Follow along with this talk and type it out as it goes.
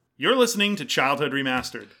You're listening to Childhood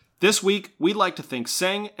Remastered. This week, we'd like to thank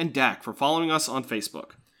Seng and Dak for following us on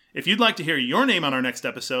Facebook. If you'd like to hear your name on our next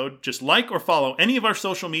episode, just like or follow any of our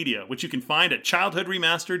social media, which you can find at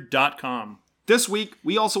childhoodremastered.com. This week,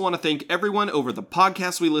 we also want to thank everyone over the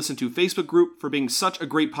Podcast We Listen To Facebook group for being such a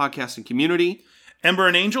great podcasting community. Ember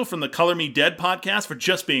and Angel from the Color Me Dead podcast for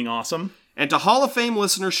just being awesome. And to Hall of Fame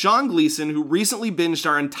listener Sean Gleason, who recently binged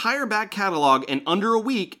our entire back catalog in under a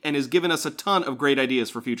week and has given us a ton of great ideas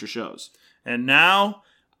for future shows. And now,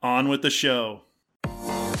 on with the show.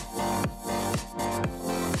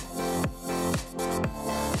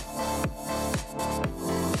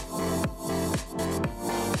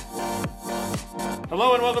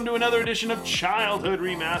 Hello and welcome to another edition of Childhood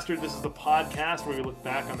Remastered. This is the podcast where we look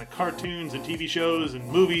back on the cartoons and TV shows and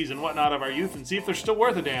movies and whatnot of our youth and see if they're still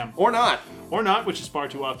worth a damn. Or not. Or not, which is far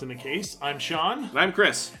too often the case. I'm Sean. And I'm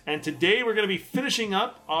Chris. And today we're going to be finishing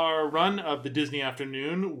up our run of the Disney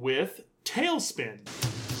Afternoon with Tailspin.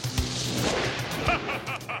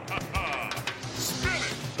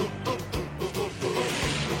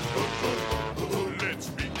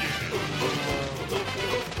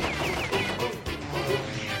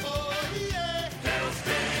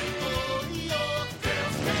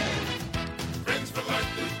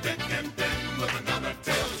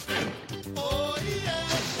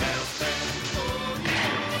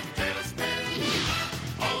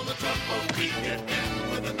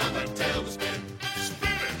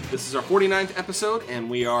 This is our 49th episode, and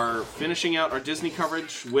we are finishing out our Disney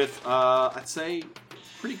coverage with, I'd say,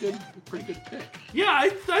 pretty good pick. Yeah,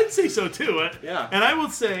 I'd say so too. Yeah. And I will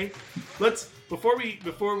say, before we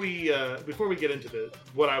get into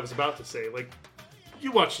what I was about to say, like,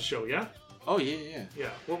 you watched the show, yeah? Oh yeah. Yeah.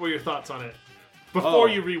 What were your thoughts on it before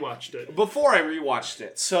you rewatched it? Before I rewatched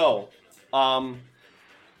it, so, I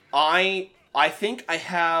think I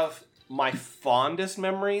have my fondest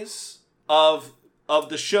memories of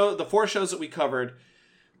the show, the four shows that we covered.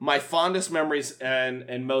 My fondest memories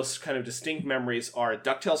and most kind of distinct memories are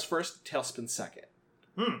DuckTales first, Tailspin second.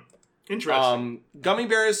 Interesting. Gummy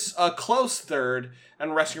Bears close third,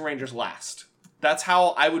 and Rescue Rangers last. That's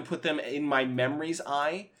how I would put them in my memory's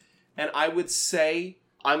eye. And I would say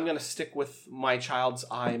I'm going to stick with my child's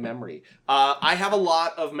eye memory. I have a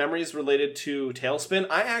lot of memories related to Tailspin.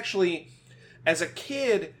 I actually, as a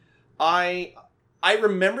kid, I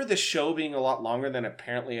remember the show being a lot longer than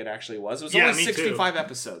apparently it actually was. It was only 65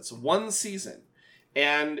 episodes, one season.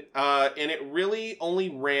 And it really only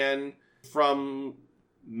ran from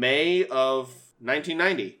May of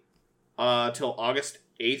 1990 till August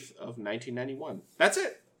 8th of 1991. That's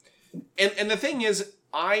it. And the thing is,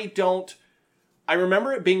 I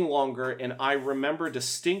remember it being longer, and I remember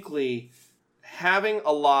distinctly having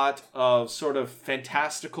a lot of sort of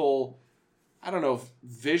fantastical, I don't know,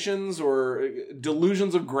 visions or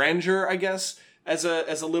delusions of grandeur, I guess, as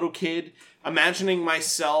a little kid. Imagining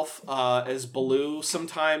myself as Baloo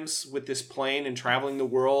sometimes with this plane and traveling the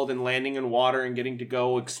world and landing in water and getting to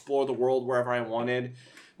go explore the world wherever I wanted.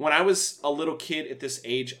 When I was a little kid at this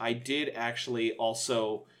age, I did actually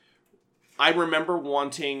also, I remember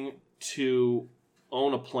wanting to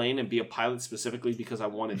own a plane and be a pilot specifically because I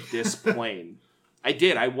wanted this plane.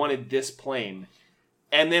 I wanted this plane.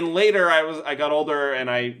 And then later I got older and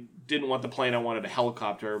I didn't want the plane, I wanted a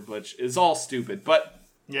helicopter, which is all stupid. But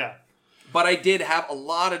yeah. But I did have a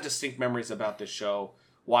lot of distinct memories about this show.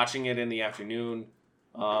 Watching it in the afternoon,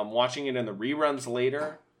 watching it in the reruns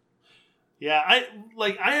later. Yeah, I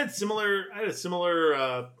had a similar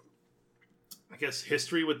I guess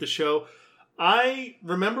history with the show. I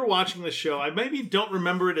remember watching the show. I maybe don't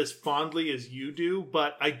remember it as fondly as you do,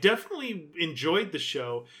 but I definitely enjoyed the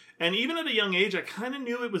show. And even at a young age, I kind of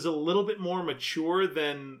knew it was a little bit more mature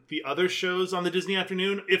than the other shows on the Disney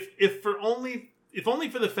Afternoon. If only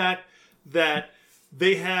for the fact that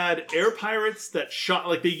they had air pirates that shot,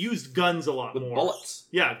 like they used guns a lot more. With bullets.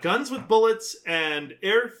 Yeah, guns with bullets and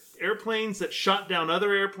airplanes that shot down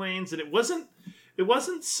other airplanes, and it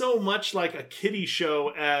wasn't so much like a kiddie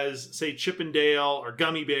show as, say, Chip and Dale or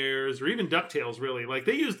Gummy Bears or even DuckTales, really. Like,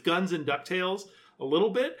 they used guns in DuckTales a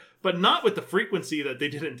little bit, but not with the frequency that they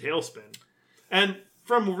did in Tailspin. And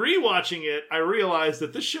from rewatching it, I realized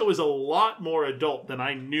that this show is a lot more adult than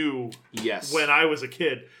I knew when I was a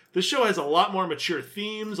kid. This show has a lot more mature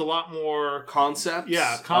themes, a lot more concepts.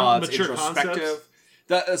 Yeah, mature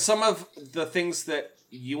concepts. Some of the things that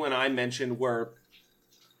you and I mentioned were,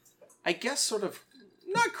 I guess, sort of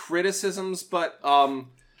not criticisms, but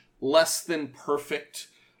less than perfect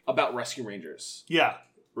about Rescue Rangers. Yeah.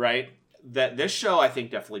 Right? That this show, I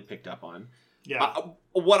think, definitely picked up on. Yeah.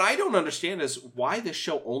 What I don't understand is why this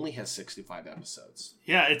show only has 65 episodes.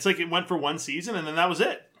 Yeah, it's like it went for one season and then that was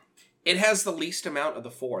it. It has the least amount of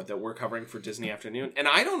the 4 that we're covering for Disney Afternoon, and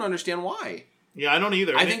I don't understand why. Yeah, I don't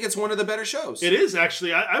either. I think it's one of the better shows. It is,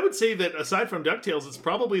 actually. I would say that aside from DuckTales, it's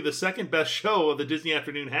probably the second best show the Disney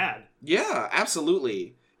Afternoon had. Yeah,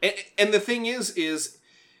 absolutely. And the thing is,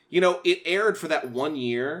 it aired for that 1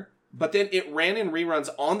 year, but then it ran in reruns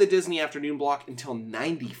on the Disney Afternoon block until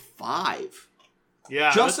 95.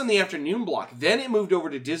 Yeah. Just in the afternoon block. Then it moved over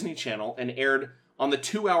to Disney Channel and aired on the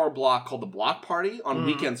 2-hour block called The Block Party on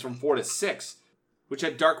weekends from 4 to 6. Which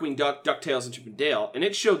had Darkwing Duck, DuckTales, and Chip and Dale. And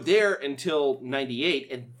it showed there until 98,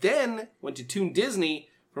 and then went to Toon Disney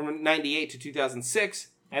from 98 to 2006,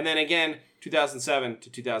 and then again 2007 to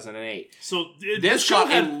 2008. So this got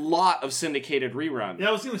a lot of syndicated reruns. Yeah,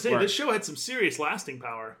 I was going to say, this show had some serious lasting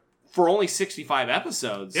power. For only 65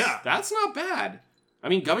 episodes. Yeah. That's not bad. I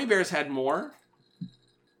mean, Gummy Bears had more.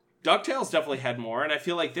 DuckTales definitely had more, and I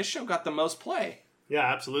feel like this show got the most play. Yeah,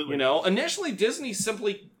 absolutely. Initially Disney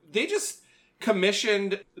they just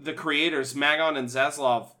commissioned the creators, Magon and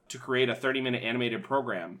Zaslav, to create a 30-minute animated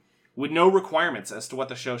program with no requirements as to what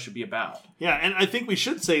the show should be about. Yeah, and I think we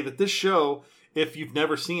should say that this show, if you've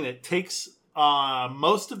never seen it, takes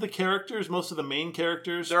most of the main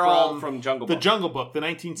characters. They're all from Jungle Book. The Jungle Book, the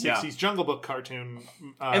 1960s Jungle Book cartoon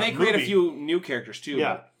and they create a few new characters, too.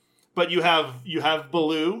 Yeah. But you have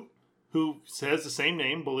Baloo, who has the same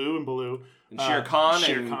name, Baloo and Baloo. And Shere Khan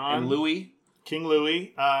and Louie. King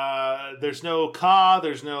Louie. There's no Kaa,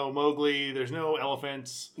 there's no Mowgli, there's no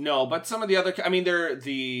elephants. No, but some of the other...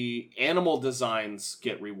 the animal designs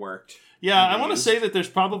get reworked. Yeah, I want to say that there's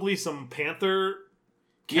probably some panther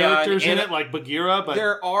characters in it, like Bagheera, but...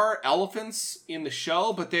 There are elephants in the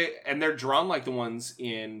show, but they're drawn like the ones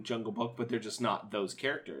in Jungle Book, but they're just not those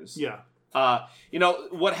characters. Yeah.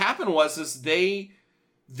 What happened was they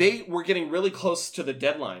were getting really close to the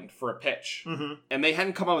deadline for a pitch. Mm-hmm. And they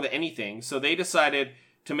hadn't come up with anything, so they decided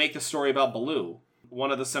to make the story about Baloo,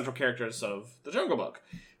 one of the central characters of the Jungle Book.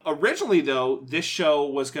 Originally, though, this show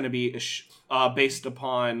was going to be based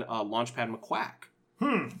upon Launchpad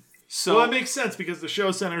McQuack. So, well, that makes sense, because the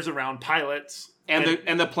show centers around pilots. And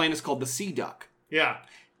the plane is called the Sea Duck. Yeah.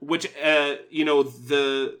 Which,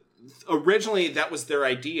 originally that was their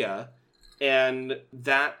idea, and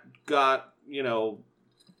that got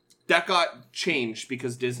changed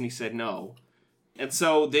because Disney said no. And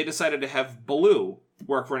so they decided to have Baloo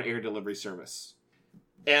work for an air delivery service.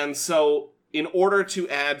 And so in order to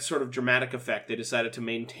add sort of dramatic effect, they decided to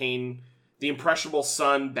maintain the impressionable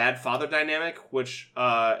son, bad father dynamic, which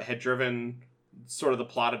had driven sort of the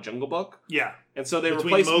plot of Jungle Book. Yeah. And so they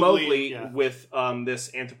replaced Mowgli with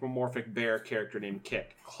this anthropomorphic bear character named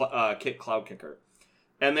Kit Cloudkicker.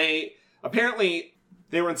 And they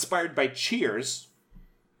were inspired by Cheers,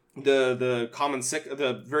 the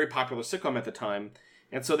very popular sitcom at the time,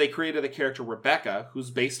 and so they created the character Rebecca,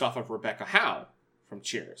 who's based off of Rebecca Howe from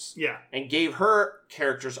Cheers. Yeah, and gave her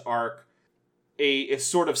character's arc a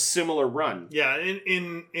sort of similar run. Yeah,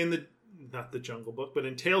 in the not the Jungle Book, but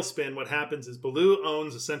in Tailspin, what happens is Baloo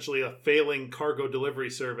owns essentially a failing cargo delivery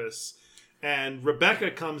service, and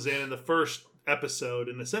Rebecca comes in the first episode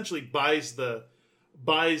and essentially buys the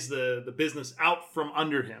business out from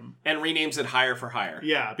under him. And renames it Hire for Hire.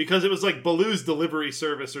 Yeah, because it was like Baloo's delivery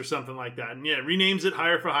service or something like that. And yeah, renames it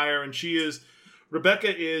Hire for Hire, and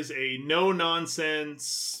Rebecca is a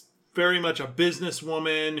no-nonsense, very much a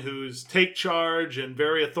businesswoman who's take charge and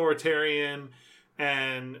very authoritarian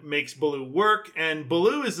and makes Baloo work. And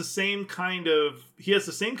Baloo is he has the same kind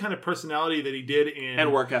of personality that he did in...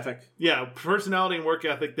 And work ethic. Yeah, personality and work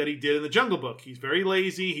ethic that he did in the Jungle Book. He's very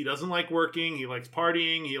lazy, he doesn't like working, he likes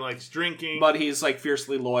partying, he likes drinking. But he's like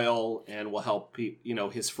fiercely loyal and will help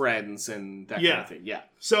his friends and that kind of thing. Yeah.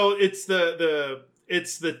 So it's the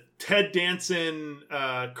Ted Danson,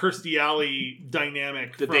 Kirstie Alley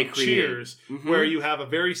dynamic that from Cheers, where you have a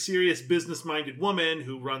very serious business-minded woman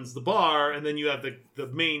who runs the bar, and then you have the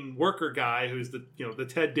main worker guy who's the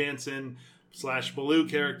Ted Danson / Baloo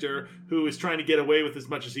character who is trying to get away with as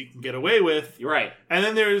much as he can get away with. You're right. And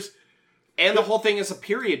then the whole thing is a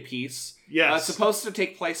period piece. Yes. It's supposed to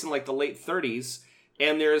take place in like the late 30s,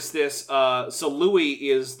 and there's this. So Louie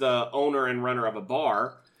is the owner and runner of a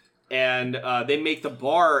bar. And they make the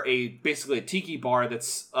bar basically a tiki bar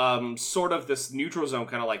that's sort of this neutral zone,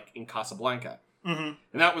 kind of like in Casablanca. Mm-hmm.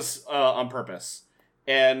 And that was on purpose.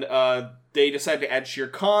 And they decided to add Shere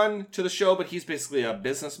Khan to the show, but he's basically a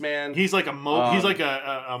businessman. He's like he's like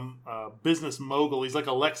a business mogul. He's like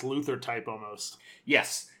a Lex Luthor type almost.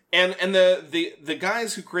 Yes. And the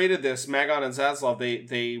guys who created this, Magon and Zaslav,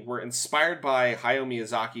 they were inspired by Hayao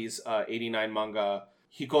Miyazaki's 89 manga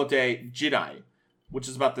Hikote Jidai. which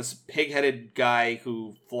is about this pig-headed guy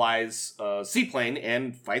who flies a seaplane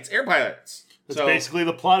and fights air pilots. That's basically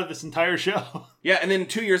the plot of this entire show. Yeah, and then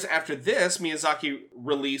 2 years after this, Miyazaki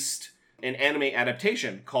released an anime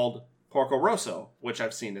adaptation called Porco Rosso, which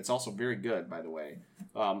I've seen. It's also very good, by the way.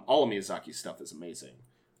 All of Miyazaki's stuff is amazing.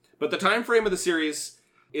 But the time frame of the series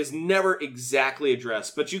is never exactly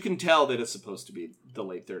addressed, but you can tell that it's supposed to be the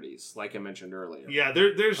late 30s, like I mentioned earlier. Yeah,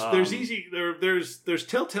 there's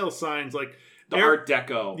telltale signs like Art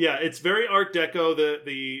Deco. Yeah, it's very Art Deco.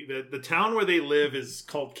 The town where they live is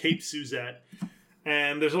called Cape Suzette,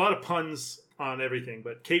 and there's a lot of puns on everything.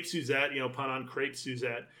 But Cape Suzette, pun on Crepe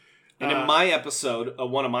Suzette. And in my episode,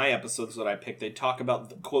 one of my episodes that I picked, they talk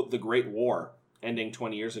about quote the Great War ending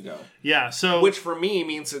 20 years ago. Yeah, so which for me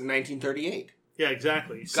means in 1938. Yeah,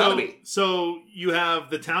 exactly. Gotta be. So you have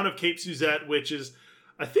the town of Cape Suzette, which is,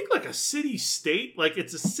 I think, like a city-state. Like,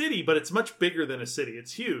 it's a city, but it's much bigger than a city.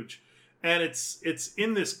 It's huge. And it's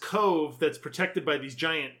in this cove that's protected by these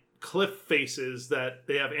giant cliff faces that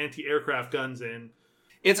they have anti-aircraft guns in.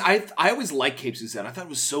 I always liked Cape Suzette. I thought it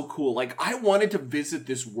was so cool. Like, I wanted to visit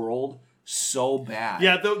this world so bad.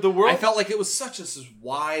 Yeah, the world... I felt like it was such this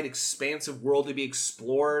wide, expansive world to be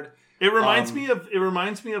explored. It reminds me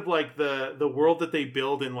of like the world that they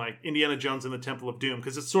build in like Indiana Jones and the Temple of Doom,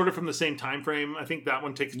 because it's sort of from the same time frame. I think that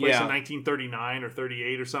one takes place in 1939 or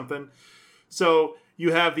 38 or something. So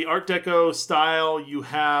you have the Art Deco style. You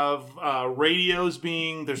have radios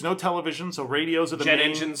there's no television, so radios are the jet main.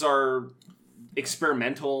 Engines are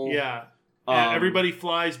experimental. Yeah, everybody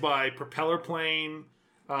flies by propeller plane.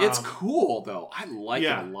 It's cool though. I like it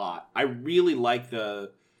a lot. I really like the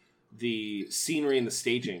scenery and the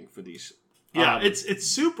staging for these. Yeah, it's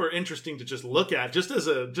super interesting to just look at, just as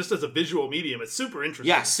a visual medium. It's super interesting.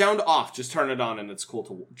 Yeah, sound off. Just turn it on, and it's cool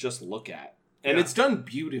to just look at. And it's done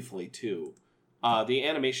beautifully too. The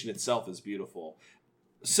animation itself is beautiful.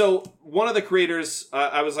 So one of the creators,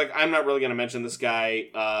 I was like, I'm not really going to mention this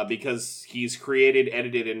guy because he's created,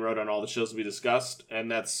 edited, and wrote on all the shows we discussed, and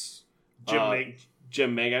that's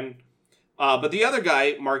Jim Megan. But the other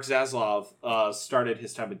guy, Mark Zaslav, started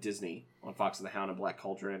his time at Disney on Fox and the Hound and Black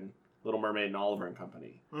Cauldron, Little Mermaid, and Oliver and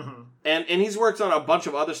Company. Mm-hmm. And he's worked on a bunch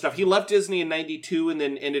of other stuff. He left Disney in '92 and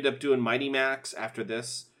then ended up doing Mighty Max after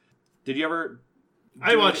this. Did you ever?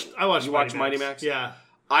 I watched. You watched Mighty Max? Yeah.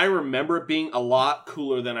 I remember it being a lot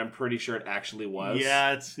cooler than I'm pretty sure it actually was.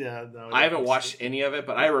 Yeah, I haven't watched any of it,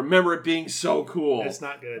 but I remember it being so cool. It's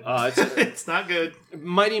not good. It's not good.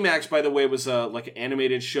 Mighty Max, by the way, was like an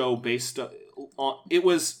animated show based on. It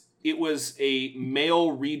was a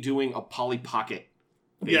male redoing of Polly Pocket.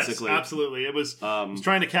 Basically. Yes, absolutely. It was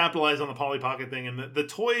trying to capitalize on the Polly Pocket thing, and the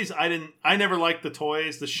toys. I never liked the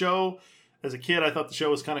toys. The show, as a kid, I thought the show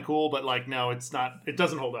was kind of cool, but like no, it's not. It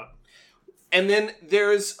doesn't hold up. And then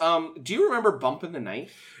there's, do you remember Bump in the Night?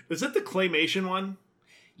 Is it the claymation one?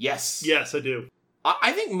 Yes. Yes, I do.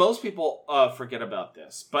 I think most people forget about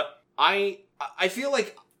this, but I feel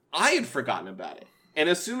like I had forgotten about it. And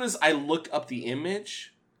as soon as I looked up the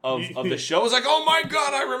image of the show, I was like, oh my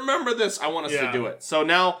god, I remember this. I want us to do it. So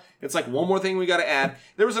now it's like one more thing we got to add.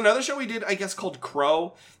 There was another show we did, I guess, called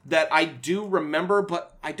Crow that I do remember,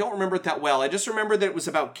 but I don't remember it that well. I just remember that it was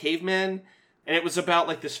about cavemen. And it was about,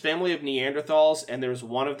 like, this family of Neanderthals, and there was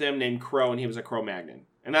one of them named Crow, and he was a Cro-Magnon.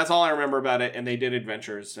 And that's all I remember about it, and they did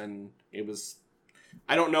adventures, and it was...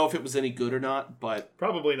 I don't know if it was any good or not, but...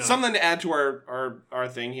 Probably not. Something to add to our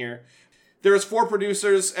thing here. There was 4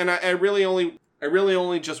 producers, and I really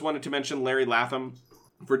only just wanted to mention Larry Latham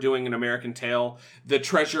for doing An American Tail, The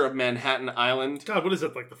Treasure of Manhattan Island. God, what is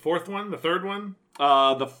it, like the 4th one? The 3rd one?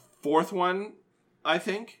 The 4th one, I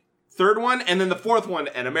think. 3rd one, and then the 4th one,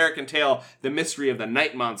 An American Tail, The Mystery of the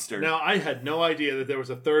Night Monster. Now, I had no idea that there was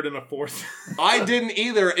a 3rd and a 4th. I didn't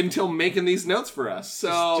either until making these notes for us.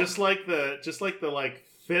 So just like the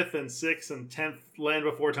 5th and 6th and 10th Land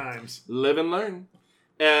Before Times. Live and learn.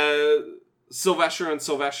 Sylvester and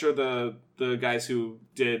Sylvester, the guys who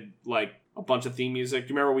did like a bunch of theme music.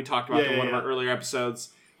 Do you remember we talked about in one of our earlier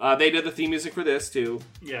episodes? They did the theme music for this too.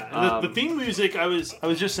 Yeah, and the theme music. I was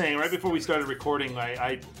just saying right before we started recording.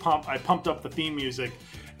 I pumped up the theme music,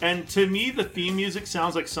 and to me, the theme music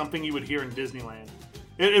sounds like something you would hear in Disneyland.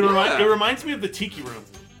 It reminds me of the Tiki Room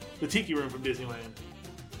from Disneyland.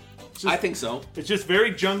 I think so. It's just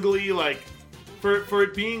very jungly, like for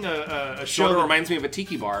it being a show. Sort of reminds me of a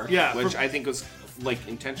tiki bar. Yeah, which I think was like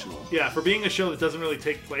intentional. Yeah, for being a show that doesn't really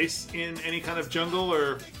take place in any kind of jungle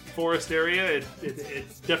or forest area,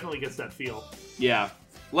 it definitely gets that feel. Yeah.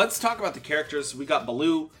 Let's talk about the characters. We got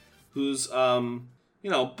Baloo, who's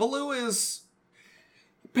Baloo is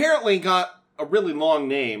apparently got a really long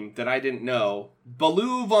name that I didn't know.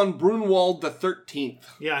 Baloo von Brunwald the 13th.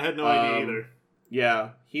 Yeah, I had no idea either. Yeah,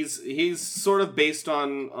 he's sort of based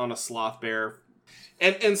on a sloth bear.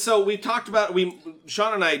 And so we talked about,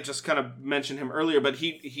 Sean and I just kind of mentioned him earlier, but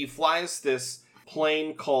he flies this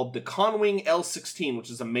plane called the Conwing L-16, which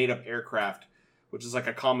is a made-up aircraft, which is like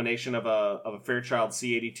a combination of a Fairchild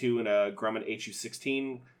C-82 and a Grumman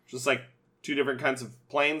HU-16, which is like two different kinds of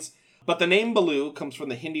planes. But the name Baloo comes from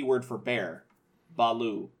the Hindi word for bear,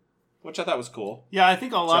 Balu, which I thought was cool. Yeah, I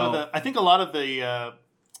think a lot of the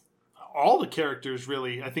all the characters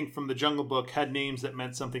really, I think from the Jungle Book had names that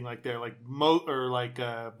meant something like there, like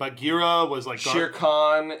Bagheera was like Shere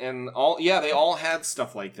Khan and all. Yeah, they all had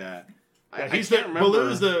stuff like that. Yeah,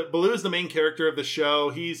 Baloo is the main character of the show.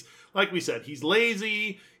 He's, like we said, he's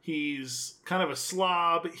lazy. He's kind of a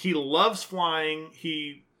slob. He loves flying.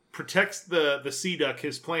 He protects the Sea Duck,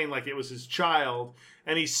 his plane, like it was his child,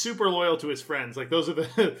 and he's super loyal to his friends. Like those are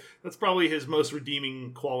that's probably his most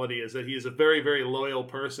redeeming quality, is that he is a very, very loyal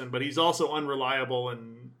person, but he's also unreliable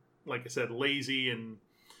and, like I said, lazy and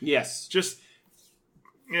just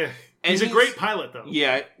he's a great pilot though.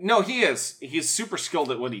 Yeah, no, he is. He's super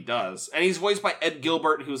skilled at what he does, and he's voiced by Ed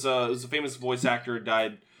Gilbert, who's a famous voice actor who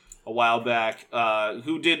died a while back,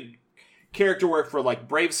 who did character work for like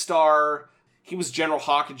Brave Star. He was General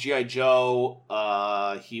Hawk in G.I. Joe.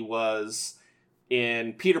 He was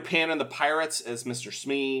in Peter Pan and the Pirates as Mr.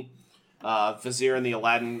 Smee. Vizier in the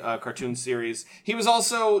Aladdin cartoon series. He was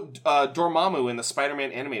also Dormammu in the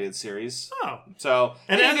Spider-Man animated series. Oh. So,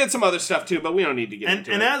 and he did some other stuff too, but we don't need to get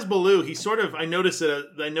into it. And as Baloo, he sort of, I noticed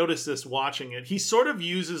this watching it, he sort of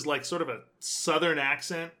uses like sort of a southern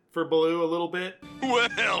accent for Baloo a little bit.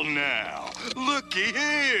 Well now, looky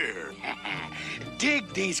here.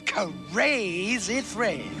 Dig these crazy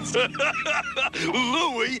threads.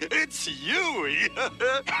 Louie, it's Huey.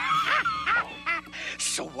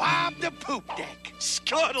 Swab the poop deck.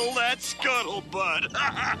 Scuttle that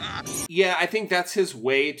scuttlebutt. Yeah, I think that's his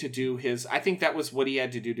way to do his... I think that was what he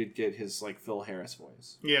had to do to get his, like, Phil Harris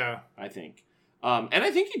voice. Yeah. I think. And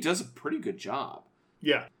I think he does a pretty good job.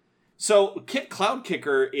 Yeah. So, Kit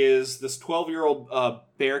Cloudkicker is this 12-year-old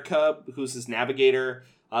bear cub who's his navigator,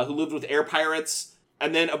 who lived with air pirates,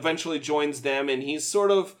 and then eventually joins them, and he's sort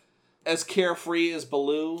of as carefree as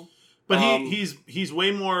Baloo. But he's way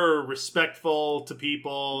more respectful to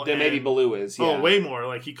people than maybe Baloo is. Yeah. Oh, way more.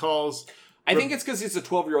 Like he calls. I think it's because he's a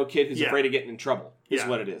 12-year-old kid who's afraid of getting in trouble. Is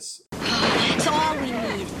what it is. It's all we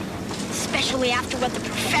need, especially after what the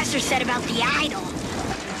professor said about the idol.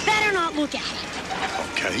 Better not look at it.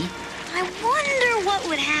 Okay. I wonder what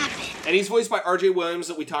would happen. And he's voiced by R.J. Williams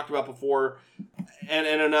that we talked about before, and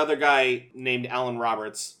another guy named Alan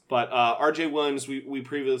Roberts. But R.J. Williams we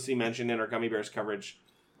previously mentioned in our Gummy Bears coverage.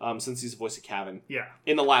 Since he's the voice of Kevin. Yeah.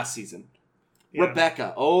 In the last season. Yeah.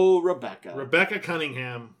 Rebecca. Oh, Rebecca. Rebecca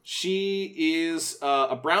Cunningham. She is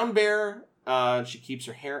a brown bear. She keeps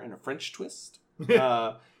her hair in a French twist.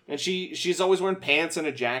 And she's always wearing pants and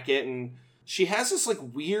a jacket. And she has this like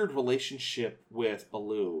weird relationship with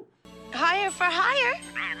Baloo. Hire for hire?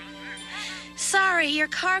 Sorry, your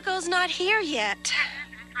cargo's not here yet.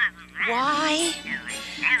 Why?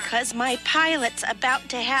 'Cause my pilot's about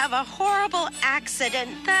to have a horrible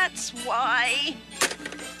accident, that's why.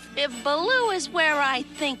 If Baloo is where I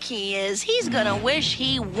think he is, he's gonna wish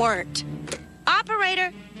he weren't.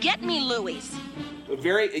 Operator, get me Louis.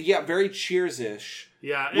 Very Cheers-ish.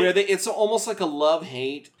 Yeah. It's almost like a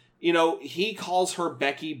love-hate. You know, he calls her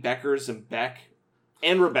Becky, Beckers, and Beck,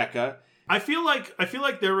 and Rebecca. I feel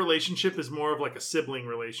like their relationship is more of like a sibling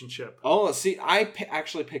relationship. Oh, see, I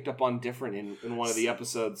actually picked up on different in one of the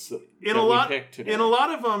episodes that we picked today. In a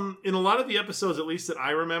lot of the episodes, at least that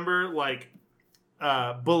I remember, like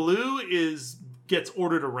Baloo gets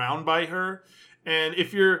ordered around by her, and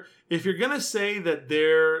if you're gonna say that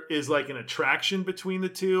there is like an attraction between the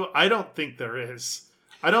two, I don't think there is.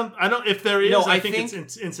 I don't. If there is, I think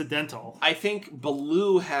it's incidental. I think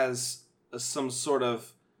Baloo has some sort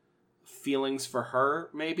of feelings for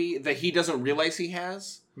her, maybe, that he doesn't realize he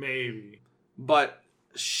has. Maybe. But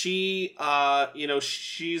she,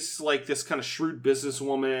 she's like this kind of shrewd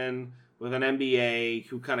businesswoman with an MBA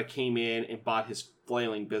who kind of came in and bought his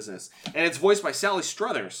flailing business. And it's voiced by Sally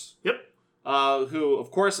Struthers. Yep. Who,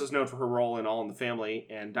 of course, is known for her role in All in the Family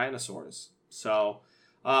and Dinosaurs. So,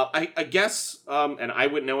 I guess, and I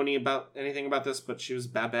wouldn't know anything about this, but she was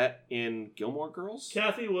Babette in Gilmore Girls.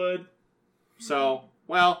 Kathy Wood. So,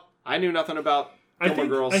 well, I knew nothing about Gilmore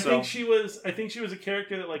Girls. I think she was a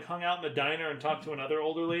character that like hung out in the diner and talked to another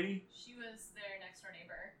older lady. She was their next door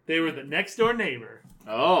neighbor. They were the next door neighbor.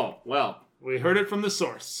 Oh, well. We heard it from the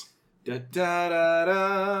source. Da, da, da,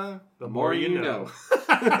 da. The more you know.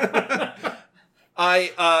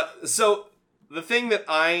 So the thing that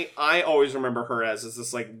I always remember her as is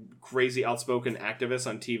this like crazy outspoken activist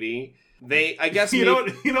on TV. I guess you know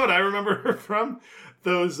what I remember her from?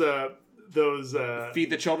 Those Feed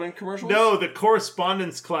the Children commercials? No, the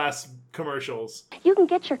correspondence class commercials. You can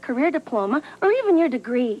get your career diploma or even your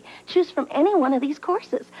degree. Choose from any one of these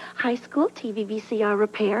courses. High school, TV VCR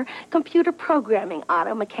repair, computer programming,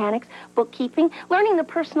 auto mechanics, bookkeeping, learning the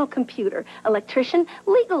personal computer, electrician,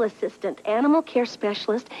 legal assistant, animal care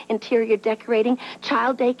specialist, interior decorating,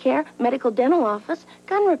 child daycare, medical dental office,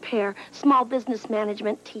 gun repair, small business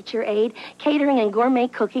management, teacher aide, catering and gourmet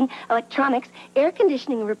cooking, electronics, air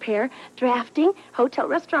conditioning repair, drafting, hotel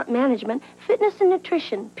restaurant management, fitness and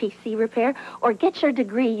nutrition, PC repair, or get your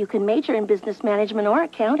degree. You can major in business management or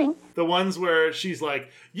accounting. The ones where she's like,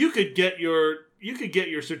 you could get your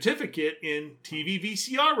certificate in TV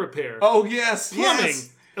VCR repair. Oh, yes, plumbing, yes.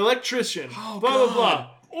 electrician, Oh, blah, God. blah, blah.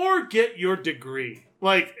 Or get your degree.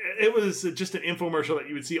 Like, it was just an infomercial that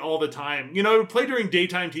you would see all the time. You know, it would play during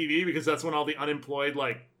daytime TV because that's when all the unemployed,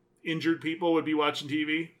 like, injured people would be watching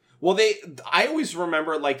TV. Well, I always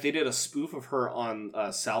remember, like, they did a spoof of her on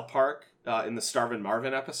South Park in the Starvin'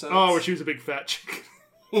 Marvin episodes. Oh, where she was a big fat chick.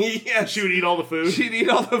 Yeah. She would eat all the food. She'd eat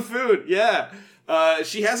all the food, yeah.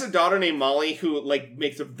 She has a daughter named Molly who, like,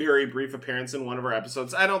 makes a very brief appearance in one of her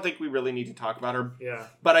episodes. I don't think we really need to talk about her. Yeah.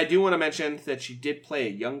 But I do want to mention that she did play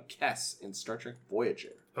a young Kes in Star Trek Voyager.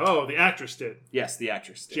 Oh, the actress did. Yes, the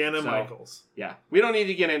actress did. Jana Michaels. Yeah. We don't need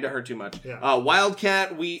to get into her too much. Yeah.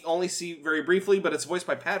 Wildcat, we only see very briefly, but it's voiced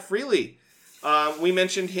by Pat Freely. We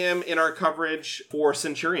mentioned him in our coverage for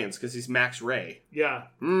Centurions because he's Max Ray. Yeah.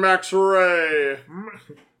 Max Ray!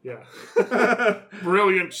 Yeah.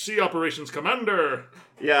 Brilliant Sea Operations Commander.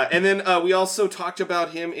 Yeah, and then we also talked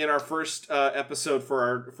about him in our first episode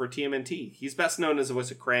for TMNT. He's best known as the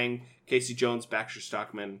voice of Krang, Casey Jones, Baxter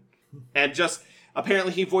Stockman, and just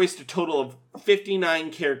apparently he voiced a total of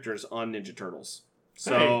 59 characters on Ninja Turtles.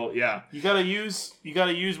 So yeah, You gotta use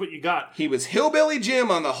what you got. he was Hillbilly Jim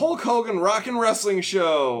on the Hulk Hogan Rockin' Wrestling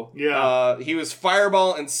Show. Yeah. He was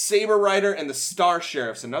Fireball and Saber Rider and the Star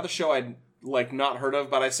Sheriffs, another show I'd like not heard of,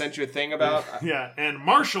 but I sent you a thing about. Yeah, and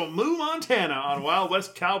Marshall Moo Montana on Wild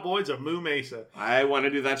West Cowboys of Moo Mesa. I want to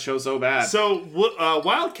do that show so bad. So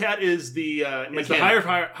Wildcat is the hire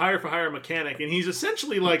for hire mechanic, and he's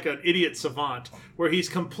essentially like an idiot savant, where he's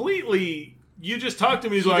completely. You just talk to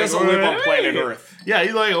him, he's like, doesn't live on "Hey." planet Earth. Yeah,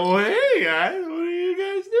 he's like, oh hey guys, what are you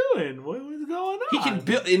guys doing? What's going on? He can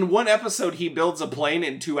build in one episode. He builds a plane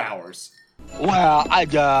in 2 hours. Well, I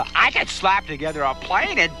could slap together a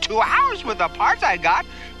plane in 2 hours with the parts I got.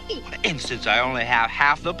 And since I only have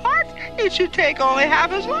half the parts, it should take only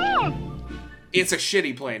half as long. It's a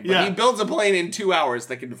shitty plane, but Yeah. he builds a plane in 2 hours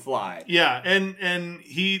that can fly. Yeah, and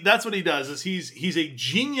that's what he does. Is he's a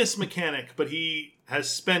genius mechanic, but he has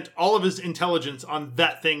spent all of his intelligence on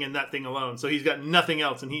that thing and that thing alone. So he's got nothing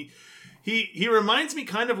else, and he reminds me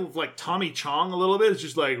kind of like Tommy Chong a little bit. It's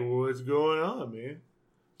just like, what's going on, man?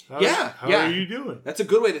 How Yeah. are you doing? That's a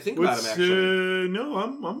good way to think about him. Actually, No,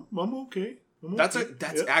 I'm okay. that's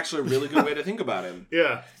Yeah. actually a really good way to think about him.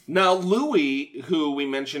 Yeah. Now, Louie, who we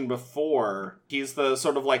mentioned before, he's the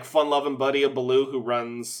sort of like fun-loving buddy of Baloo who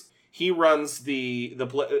runs. He runs the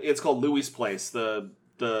it's called Louie's Place, the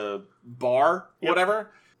bar, Yep.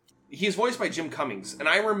 whatever. He's voiced by Jim Cummings, and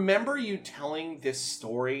I remember you telling this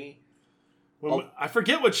story. I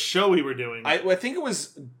forget what show we were doing. I think it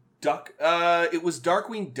was Duck. It was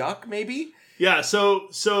Darkwing Duck, maybe. Yeah. So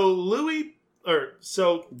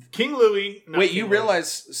King Louie. not Wait, King you Louie.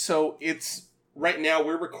 realize? So it's right now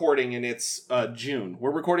we're recording, and it's June.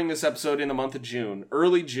 We're recording this episode in the month of June,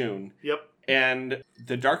 early June. Yep. And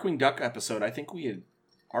the Darkwing Duck episode, I think we had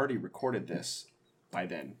already recorded this by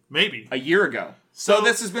then, Maybe. a year ago. So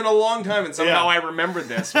this has been a long time, and somehow Yeah. I remembered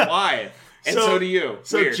this. Why? And so do you.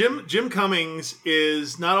 So Weird. Jim Cummings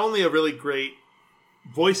is not only a really great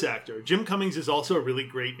voice actor. Jim Cummings is also a really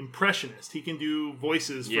great impressionist. He can do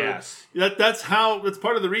voices. Yes. That's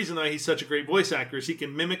part of the reason why he's such a great voice actor. Is he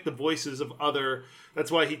can mimic the voices of other. That's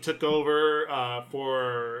why he took over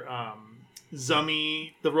for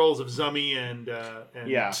Zummy, the roles of Zummy and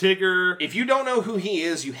Tigger. If you don't know who he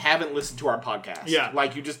is, you haven't listened to our podcast. Yeah.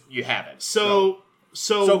 Like you haven't. So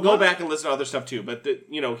go back and listen to other stuff too. But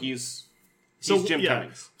he's Jim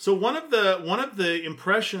Cummings. So one of the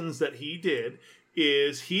impressions that he did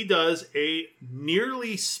is he does a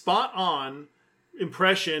nearly spot on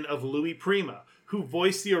impression of Louis Prima, who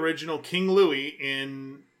voiced the original King Louie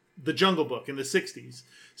in the Jungle Book in the 60s.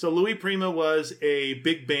 So Louis Prima was a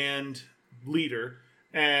big band leader,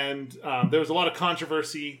 And there was a lot of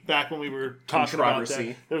controversy back when we were talking about that.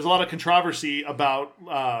 Controversy. There was a lot of controversy about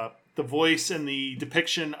the voice and the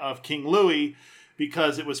depiction of King Louis,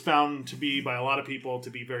 because it was found to be, by a lot of people,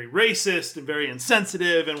 to be very racist and very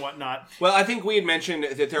insensitive and whatnot. Well, I think we had mentioned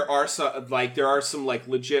that there are some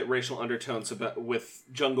legit racial undertones with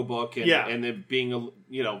Jungle Book and it being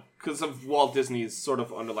because of Walt Disney's sort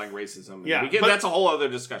of underlying racism. Yeah, that's a whole other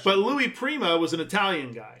discussion. But Louis Prima was an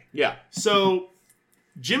Italian guy. Yeah. So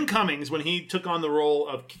Jim Cummings, when he took on the role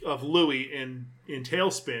of Louis in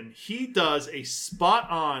Tailspin, he does a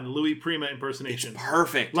spot-on Louis Prima impersonation. It's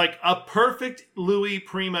perfect. Like a perfect Louis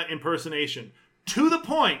Prima impersonation. To the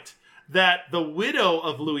point that the widow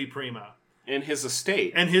of Louis Prima and his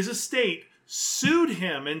estate sued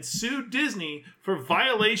him and sued Disney for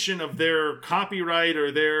violation of their copyright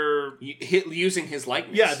or their... using his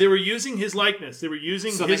likeness. Yeah, they were using his likeness. They were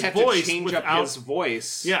using his voice. So they had to change up his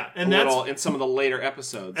voice in some of the later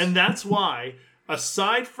episodes. And that's why...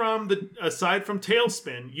 Aside from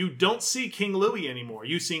Tailspin, you don't see King Louis anymore.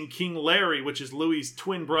 You see King Larry, which is Louis'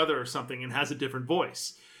 twin brother or something, and has a different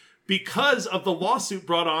voice. Because of the lawsuit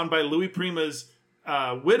brought on by Louis Prima's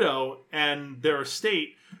widow and their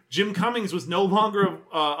estate, Jim Cummings was no longer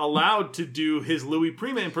allowed to do his Louis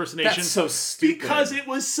Prima impersonation. That's so stupid. Because it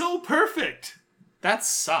was so perfect. That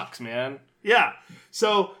sucks, man. Yeah.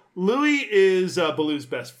 So Louis is Baloo's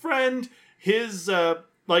best friend. His...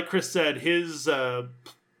 like Chris said, his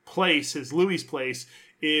place, his Louis' place,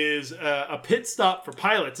 is a pit stop for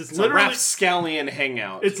pilots. It's literally a rapscallion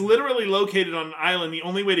hangout. It's literally located on an island. The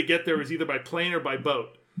only way to get there is either by plane or by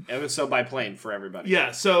boat. And so by plane for everybody.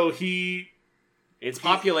 Yeah, so it's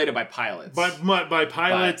populated by pilots. By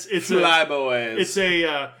pilots. It's flyboys.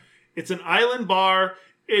 It's an island bar.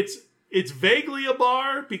 It's vaguely a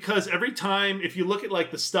bar because every time, if you look at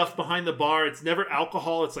like the stuff behind the bar, it's never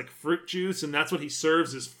alcohol. It's like fruit juice, and that's what he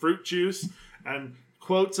serves is fruit juice and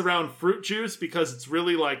quotes around fruit juice because it's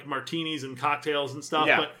really like martinis and cocktails and stuff.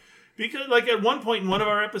 Yeah. But because like at one point in one of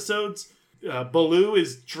our episodes, Baloo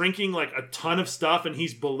is drinking like a ton of stuff and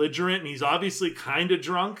he's belligerent and he's obviously kind of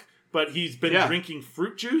drunk, but he's been drinking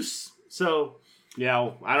fruit juice. So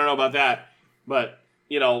yeah, I don't know about that, but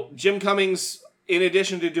Jim Cummings, in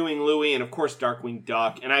addition to doing Louis and, of course, Darkwing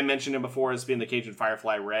Duck, and I mentioned him before as being the Cajun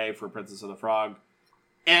Firefly Ray for Princess of the Frog,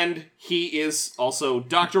 and he is also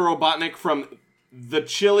Dr. Robotnik from the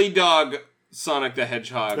Chili Dog Sonic the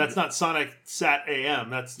Hedgehog. That's not Sonic Sat AM.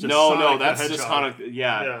 That's just Sonic that's the just Hedgehog. Sonic.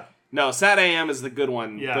 Yeah. No, Sat AM is the good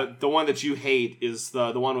one. Yeah. The one that you hate is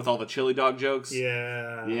the one with all the chili dog jokes.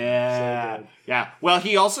 Yeah. Yeah. So good. Yeah. Well,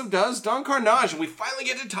 he also does Don Carnage, and we finally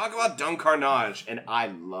get to talk about Don Carnage, and I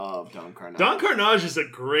love Don Carnage. Don Carnage is a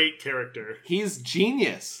great character. He's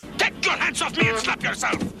genius. Take your hands off me and slap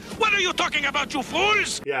yourself! What are you talking about, you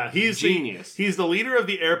fools? Yeah, he's genius. He's the leader of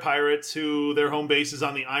the air pirates, who their home base is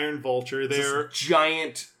on the Iron Vulture. They're this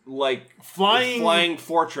giant, flying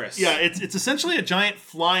fortress. Yeah, it's essentially a giant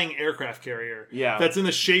flying aircraft carrier. Yeah, that's in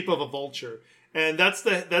the shape of a vulture, and that's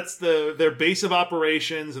their base of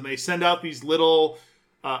operations. And they send out these little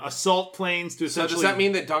assault planes to essentially. So does that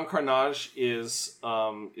mean that Don Carnage is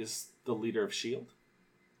the leader of S.H.I.E.L.D.?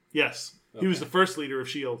 Yes. Okay. He was the first leader of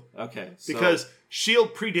S.H.I.E.L.D. Okay. Because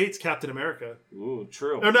S.H.I.E.L.D. predates Captain America. Ooh,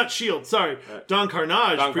 true. Or not S.H.I.E.L.D., sorry. Don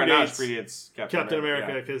Carnage predates Captain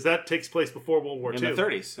America, because that takes place before World War II. In the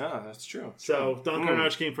 30s. Oh, that's true. So Don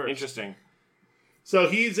Carnage came first. Interesting. So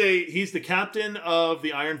he's the captain of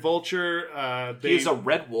the Iron Vulture. He's a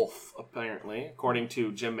Red Wolf, apparently, according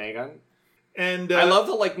to Jim Magan. And I love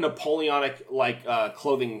the Napoleonic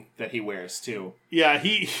clothing that he wears too. Yeah,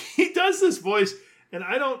 he does this voice. And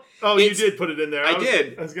I don't... Oh, you did put it in there. I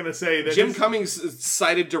did. I was going to say that... Jim Cummings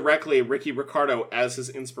cited directly Ricky Ricardo as his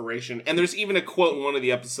inspiration. And there's even a quote in one of the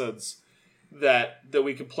episodes that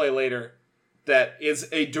we could play later that is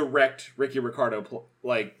a direct Ricky Ricardo...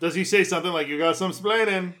 Does he say something like, you got some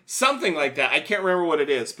splaining? Something like that. I can't remember what it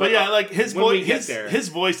is. But yeah, his voice... His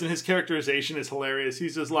voice and his characterization is hilarious.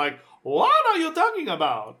 He's just like, what are you talking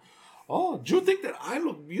about? Oh, do you think that I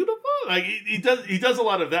look beautiful? Like, he does a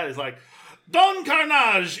lot of that. It's like... Don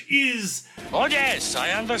Carnage is... Oh, yes, I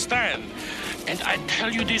understand. And I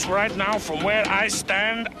tell you this right now, from where I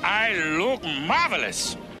stand, I look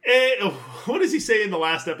marvelous. What does he say in the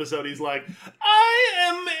last episode? He's like, I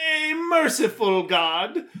am a merciful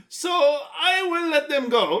God, so I will let them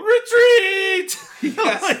go. Retreat!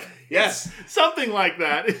 Yes, yes. Something like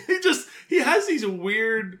that. He has these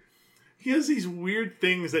weird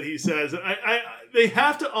things that he says. They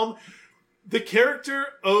have to... The character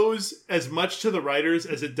owes as much to the writers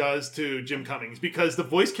as it does to Jim Cummings, because the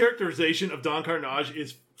voice characterization of Don Carnage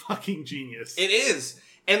is fucking genius. It is.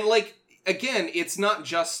 And, again, it's not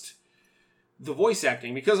just the voice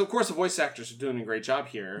acting, because of course the voice actors are doing a great job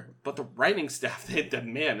here, but the writing staff,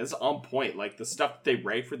 man, is on point. Like, the stuff that they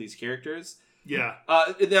write for these characters. Yeah.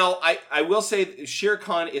 Now, I will say Shere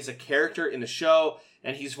Khan is a character in the show,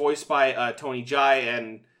 and he's voiced by Tony Jai,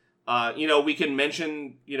 and we can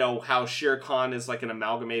mention, how Shere Khan is like an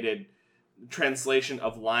amalgamated translation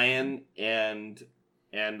of lion and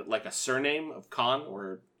like a surname of Khan,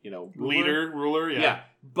 or ruler. Yeah.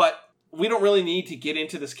 But we don't really need to get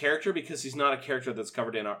into this character because he's not a character that's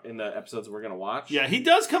covered in the episodes we're going to watch. Yeah, he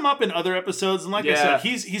does come up in other episodes, and like I said,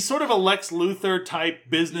 he's sort of a Lex Luthor type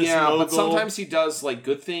business mogul. But sometimes he does like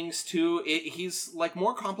good things too. He's like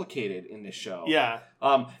more complicated in this show. Yeah.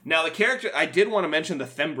 Now the character, I did want to mention the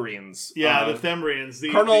Thembrians. Yeah, the Thembrians.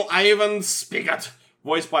 Colonel Ivan Spigot,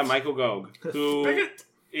 voiced by Michael Gogh, who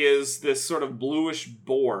is this sort of bluish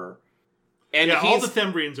boar. And all the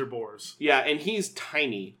Thembrians are boars. Yeah, and he's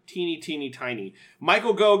tiny. Teeny tiny.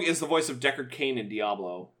 Michael Gogh is the voice of Deckard Cain in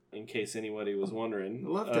Diablo, in case anybody was wondering. I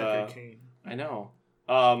love Deckard Cain. I know.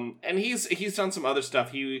 And he's done some other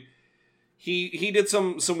stuff. He did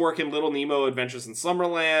some work in Little Nemo Adventures in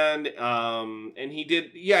Slumberland. And he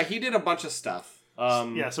did a bunch of stuff.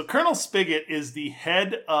 So Colonel Spigot is the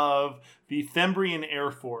head of the Thembrian Air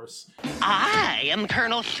Force. I am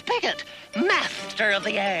Colonel Spigot, Master of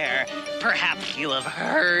the Air. Perhaps you have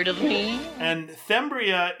heard of me? And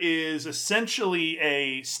Thembria is essentially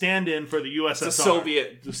a stand-in for the USSR. It's a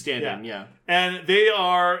Soviet stand-in, yeah. And they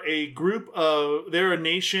are they're a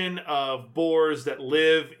nation of boars that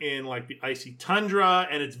live in like the icy tundra,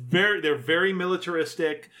 and they're very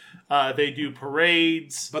militaristic. They do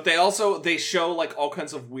parades. But they show like all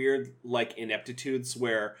kinds of weird like ineptitudes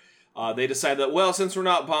where they decide that, well, since we're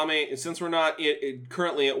not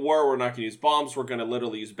currently at war, we're not going to use bombs. We're going to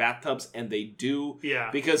literally use bathtubs, and they do. Yeah.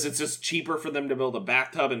 Because it's just cheaper for them to build a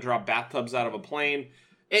bathtub and drop bathtubs out of a plane.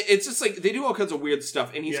 It's just like they do all kinds of weird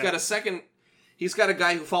stuff. And he's got a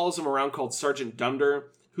guy who follows him around called Sergeant Dunder,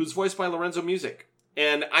 who's voiced by Lorenzo Music.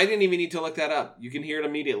 And I didn't even need to look that up. You can hear it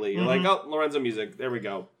immediately. You're like, oh, Lorenzo Music. There we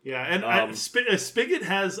go. Yeah, and Spigot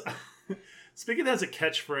has a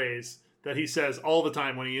catchphrase that he says all the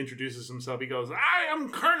time when he introduces himself. He goes, "I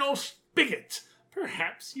am Colonel Spigot.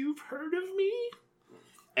 Perhaps you've heard of me?"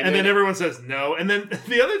 And then everyone says no. And then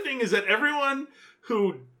the other thing is that everyone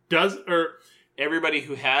who does, or everybody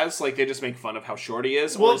who has, like, they just make fun of how short he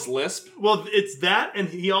is, or his lisp. Well, it's that, and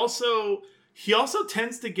he also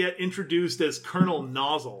tends to get introduced as Colonel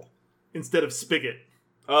Nozzle instead of Spigot.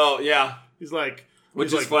 Oh, yeah. He's like...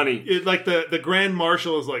 Which is funny. The Grand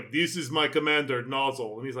Marshal is like, "This is my commander,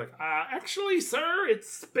 Nozzle." And he's like, "Actually, sir, it's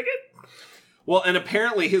Spigot." Well, and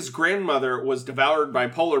apparently his grandmother was devoured by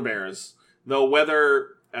polar bears. Though whether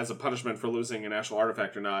as a punishment for losing a national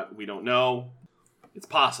artifact or not, we don't know. It's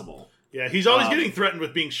possible. Yeah, he's always getting threatened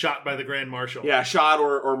with being shot by the Grand Marshal. Yeah, shot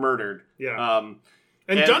or murdered. Yeah.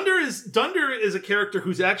 And Dunder is a character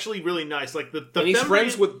who's actually really nice. Like and he's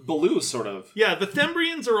friends with Baloo, sort of. Yeah, the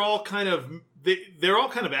Thembrians are all kind of... They're all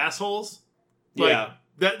kind of assholes. Like, yeah.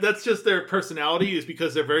 That's just their personality, is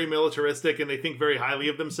because they're very militaristic and they think very highly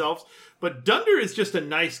of themselves. But Dunder is just a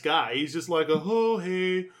nice guy. He's just like, "Oh,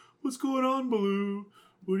 hey, what's going on, Baloo?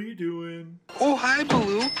 What are you doing?" Oh, hi,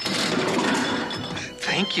 Baloo.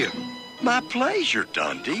 Thank you. My pleasure,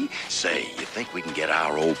 Dundee. Say, you think we can get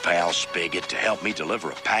our old pal Spigot to help me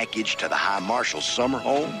deliver a package to the High Marshal's summer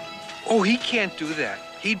home? Oh, he can't do that.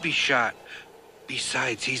 He'd be shot.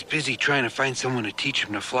 Besides, he's busy trying to find someone to teach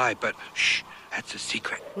him to fly, but shh, that's a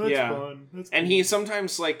secret. That's fun. And he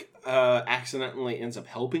sometimes, like, accidentally ends up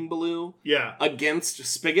helping Baloo. Yeah. Against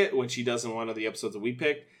Spigot, which he does in one of the episodes that we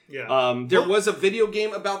picked. Yeah. There was a video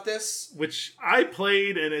game about this. Which I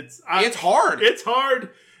played, and it's hard. It's hard.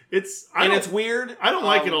 It's weird. I don't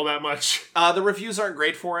like it all that much. The reviews aren't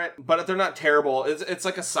great for it, but they're not terrible. It's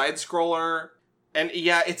like a side scroller. And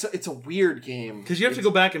yeah, it's a weird game because you have to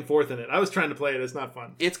go back and forth in it. I was trying to play it; it's not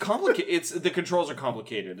fun. It's complicated. The controls are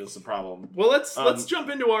complicated. Is the problem? Well, let's jump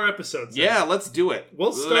into our episodes. Then. Yeah, let's do it.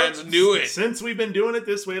 Let's do it. Since we've been doing it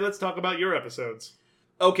this way, let's talk about your episodes.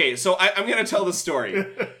 Okay, so I'm going to tell the story.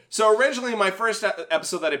 So originally, my first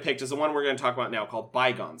episode that I picked is the one we're going to talk about now, called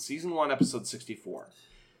Bygones, Season 1, Episode 64.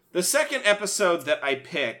 The second episode that I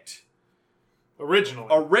picked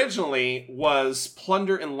originally was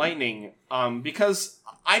Plunder and Lightning, because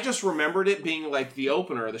I just remembered it being like the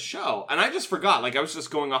opener of the show, and I just forgot. Like, I was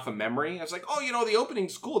just going off of memory. I was like, oh, the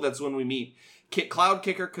opening's cool. That's when we meet Kit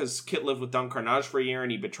Cloudkicker, because Kit lived with Don Carnage for a year,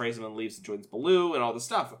 and he betrays him and leaves and joins Baloo and all this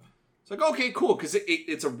stuff. It's like, okay, cool, because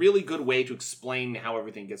it's a really good way to explain how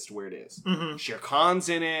everything gets to where it is. Mm-hmm. Shere Khan's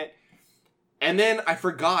in it. And then I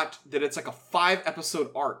forgot that it's like a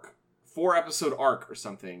 5-episode arc 4-episode arc or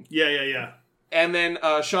something. Yeah. And then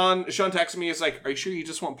Sean texted me. He's like, "Are you sure you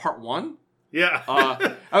just want part 1?" Yeah.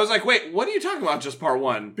 I was like, "Wait, what are you talking about? Just part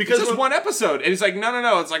 1? Because it's just one episode." And he's like,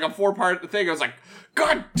 "No, it's like a 4-part thing." I was like,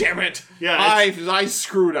 "God damn it! Yeah, I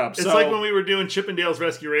screwed up." It's like when we were doing Chippendale's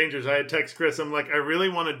Rescue Rangers. I had text Chris. I'm like, I really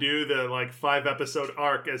want to do the 5-episode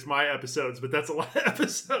arc as my episodes, but that's a lot of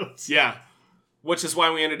episodes. Yeah. Which is why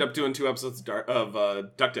we ended up doing 2 episodes of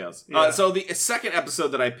DuckTales. Yeah. So the second episode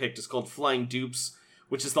that I picked is called Flying Dupes,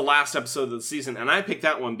 which is the last episode of the season. And I picked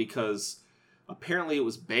that one because apparently it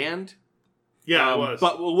was banned. Yeah, it was.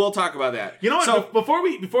 But we'll talk about that. You know what? So, before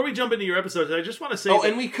we jump into your episodes, I just want to say. Oh,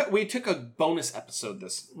 and we took a bonus episode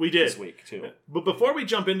this week too. But before we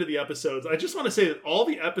jump into the episodes, I just want to say that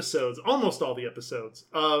almost all the episodes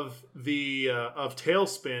of of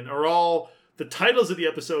Tailspin are all the titles of the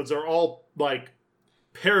episodes are all like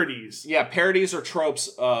parodies. Yeah, parodies or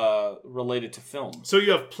tropes related to film. So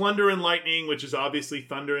you have Plunder and Lightning, which is obviously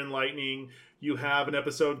Thunder and Lightning. You have an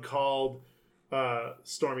episode called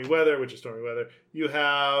Stormy Weather, which is Stormy Weather. You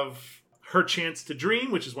have Her Chance to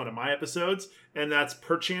Dream, which is one of my episodes, and that's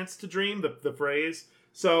Perchance to Dream, the phrase.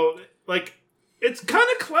 So, like, it's kind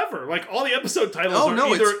of clever. Like, all the episode titles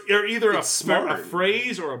are either a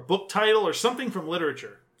phrase or a book title or something from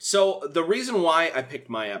literature. So, the reason why I picked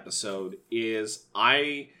my episode is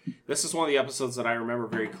this is one of the episodes that I remember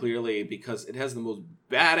very clearly because it has the most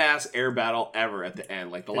badass air battle ever at the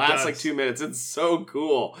end. Like, the last 2 minutes, it's so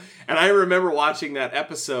cool. And I remember watching that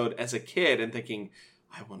episode as a kid and thinking,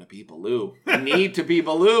 I want to be Baloo. I need to be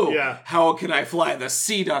Baloo. Yeah. How can I fly the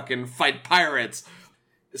Sea Duck and fight pirates?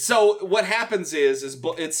 So what happens is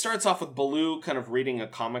it starts off with Baloo kind of reading a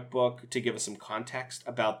comic book to give us some context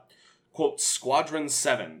about, quote, Squadron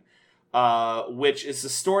 7, which is the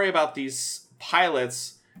story about these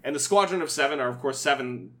pilots. And the Squadron of 7 are, of course,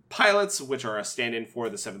 7 pilots, which are a stand-in for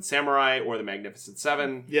the 7 Samurai or the Magnificent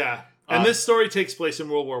 7. Yeah. And this story takes place in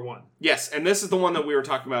World War I. Yes, and this is the one that we were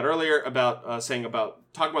talking about earlier, about talking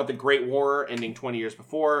about the Great War ending 20 years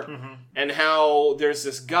before, and how there's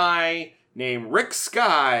this guy named Rick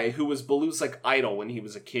Sky who was Baloo's like idol when he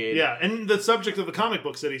was a kid. Yeah, and the subject of the comic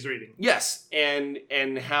books that he's reading. Yes, and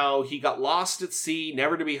how he got lost at sea,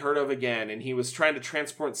 never to be heard of again, and he was trying to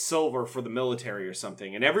transport silver for the military or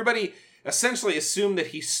something, and everybody essentially assumed that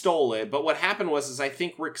he stole it, but what happened was I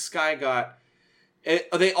think Rick Sky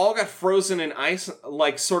they all got frozen in ice,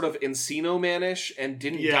 like sort of Encino Man-ish, and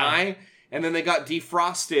didn't die, and then they got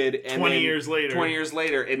defrosted, and 20 years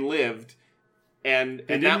later, and lived. And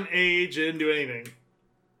it didn't age, it didn't do anything.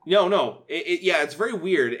 No. It's very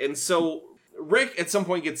weird. And so Rick at some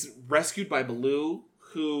point gets rescued by Baloo,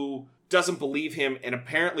 who doesn't believe him. And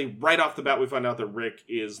apparently right off the bat, we find out that Rick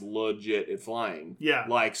is legit at flying. Yeah.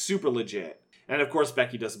 Like super legit. And of course,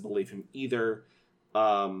 Becky doesn't believe him either.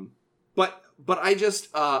 But I just,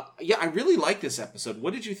 I really like this episode.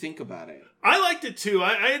 What did you think about it? I liked it too.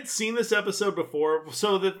 I had seen this episode before.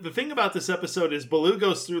 So the thing about this episode is Baloo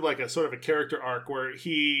goes through like a sort of a character arc where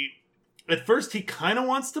at first he kind of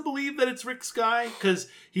wants to believe that it's Rick Sky because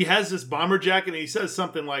he has this bomber jacket and he says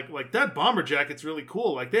something like that bomber jacket's really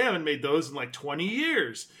cool. Like they haven't made those in like 20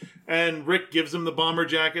 years. And Rick gives him the bomber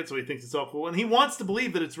jacket, so he thinks it's all cool. And he wants to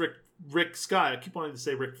believe that it's Rick Sky. I keep wanting to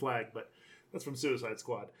say Rick Flag, but that's from Suicide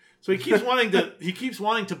Squad. So he keeps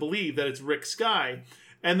wanting to believe that it's Rick Sky.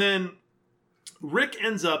 And then Rick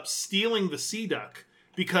ends up stealing the Sea Duck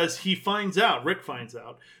because Rick finds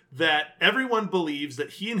out that everyone believes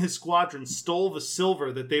that he and his squadron stole the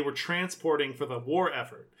silver that they were transporting for the war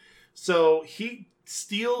effort. So he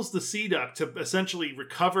steals the Sea Duck to essentially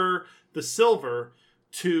recover the silver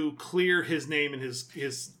to clear his name and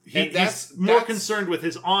he's more concerned with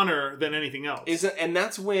his honor than anything else. And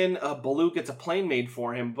that's when Baloo gets a plane made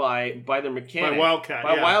for him by their mechanic. By Wildcat.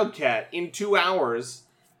 Wildcat in 2 hours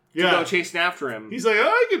to go chasing after him. He's like,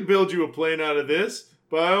 I could build you a plane out of this,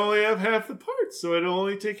 but I only have half the parts, so it'll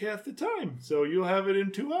only take half the time. So you'll have it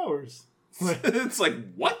in 2 hours. It's like,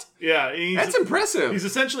 what? Yeah. That's impressive. He's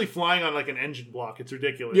essentially flying on like an engine block. It's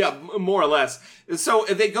ridiculous. Yeah, more or less. So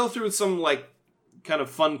they go through some like kind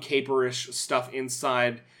of fun caperish stuff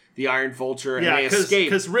inside the Iron Vulture, and they escape.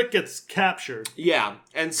 Because Rick gets captured. Yeah,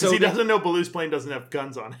 and so he doesn't know Baloo's plane doesn't have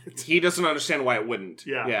guns on it. He doesn't understand why it wouldn't.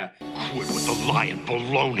 Yeah. Quit with the lying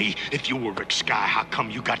baloney. If you were Rick Sky, how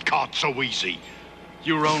come you got caught so easy?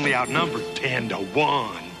 You were only outnumbered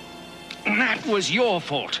 10-1. That was your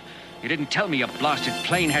fault. You didn't tell me your blasted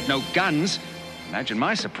plane had no guns. Imagine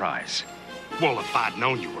my surprise. Well, if I'd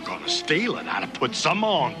known you were going to steal it, I'd have put some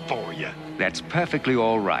on for you. That's perfectly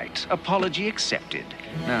all right. Apology accepted.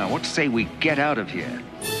 Now, what say we get out of here?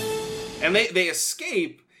 And they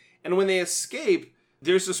escape, and when they escape,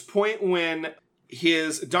 There's this point when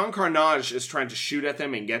his Don Carnage is trying to shoot at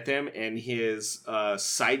them and get them, and his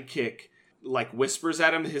sidekick whispers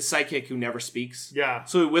at him. His sidekick who never speaks. Yeah.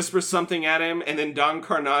 So he whispers something at him, and then Don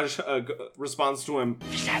Carnage responds to him.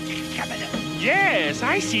 Yes,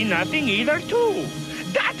 I see nothing either, too.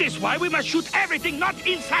 That is why we must shoot everything not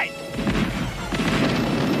inside.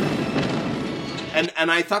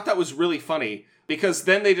 And I thought that was really funny, because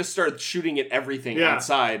then they just started shooting at everything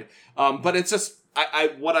outside. But it's just,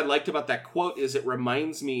 what I liked about that quote is it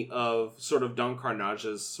reminds me of sort of Don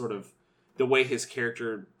Carnage's sort of the way his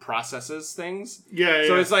character processes things. Yeah.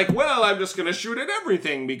 So it's like, well, I'm just going to shoot at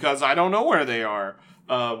everything because I don't know where they are.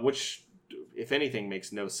 Which, if anything,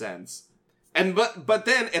 makes no sense. And but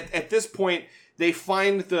then at this point, they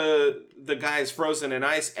find the guys frozen in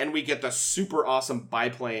ice, and we get the super awesome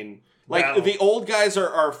biplane. Like, the old guys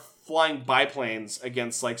are flying biplanes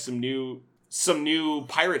against like some new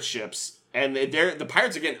pirate ships, and the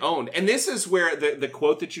pirates are getting owned. And this is where the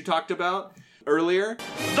quote that you talked about earlier.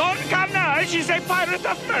 Don Carnage is a pirate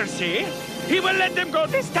of mercy. He will let them go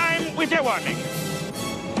this time with a warning.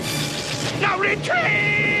 Now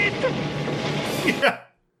retreat! Yeah.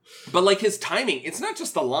 But like his timing, it's not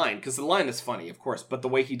just the line, because the line is funny, of course, but the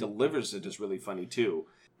way he delivers it is really funny too.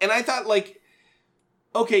 And I thought, like,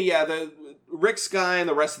 okay, yeah, the Rick Sky and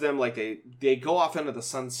the rest of them, like, they go off into the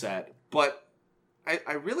sunset, but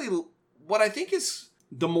I really, what I think is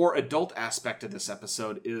the more adult aspect of this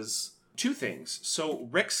episode is two things. So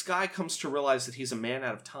Rick Sky comes to realize that he's a man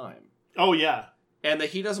out of time. Oh, yeah. And that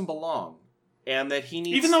he doesn't belong. And that he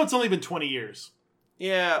needs... Even though it's only been 20 years.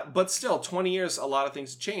 Yeah, but still, 20 years, a lot of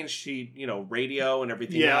things have changed. Radio and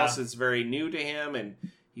everything else is very new to him, and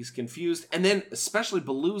he's confused. And then, especially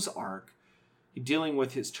Baloo's arc, dealing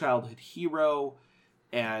with his childhood hero,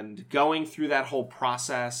 and going through that whole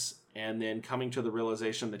process, and then coming to the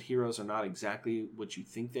realization that heroes are not exactly what you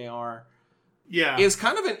think they are. Yeah. Is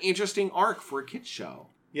kind of an interesting arc for a kid's show.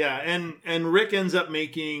 Yeah, and Rick ends up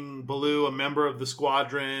making Baloo a member of the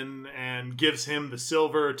squadron and gives him the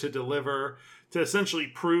silver to deliver to essentially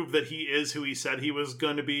prove that he is who he said he was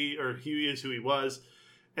going to be, or he is who he was.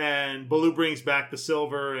 And Baloo brings back the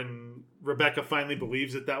silver, and Rebecca finally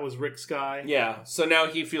believes that was Rick Sky. Yeah, so now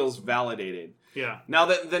he feels validated. Yeah. Now,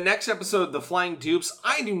 the next episode, The Flying Dupes,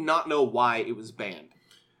 I do not know why it was banned.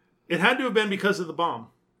 It had to have been because of the bomb.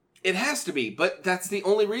 It has to be, but that's the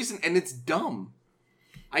only reason, and it's dumb.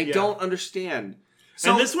 I don't understand.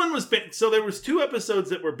 And this one was banned. So there was 2 episodes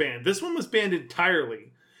that were banned. This one was banned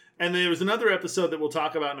entirely. And there was another episode that we'll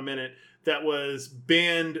talk about in a minute that was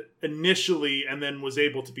banned initially and then was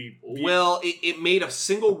able to be... Well, it made a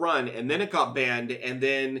single run, and then it got banned, and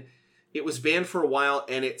then it was banned for a while,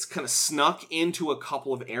 and it's kind of snuck into a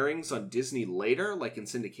couple of airings on Disney later, like in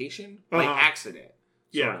syndication, by accident.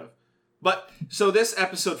 Sort of. But, so this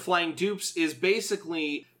episode, Flying Dupes, is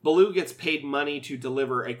basically Baloo gets paid money to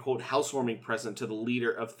deliver a, quote, housewarming present to the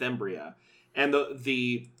leader of Thembria. And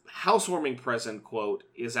the housewarming present, quote,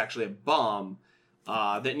 is actually a bomb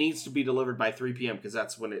that needs to be delivered by 3 p.m. because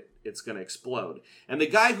that's when it's going to explode. And the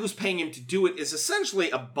guy who's paying him to do it is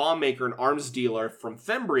essentially a bomb maker and arms dealer from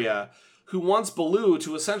Thembria who wants Baloo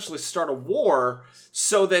to essentially start a war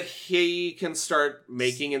so that he can start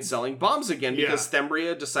making and selling bombs again because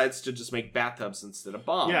Thembria decides to just make bathtubs instead of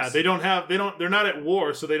bombs. Yeah, they're not at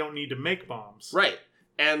war, so they don't need to make bombs. Right.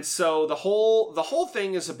 And so the whole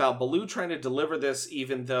thing is about Baloo trying to deliver this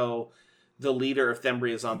even though the leader of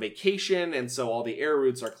Thembria is on vacation, and so all the air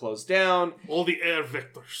routes are closed down. All the air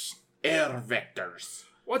vectors. Air vectors.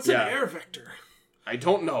 What's an air vector? I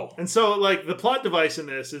don't know. And so, like, the plot device in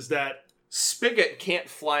this is that Spigot can't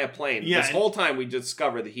fly a plane. Yeah, this whole time we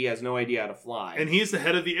discover that he has no idea how to fly. And he's the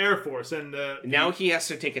head of the Air Force. And now he has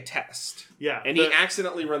to take a test. Yeah. And he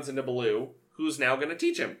accidentally runs into Baloo, who's now going to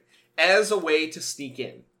teach him as a way to sneak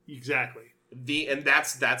in. Exactly. And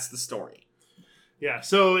that's the story. Yeah,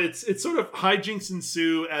 so it's sort of hijinks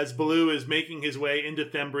ensue as Baloo is making his way into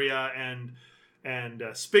Thembria, and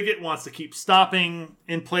Spigot wants to keep stopping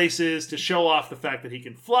in places to show off the fact that he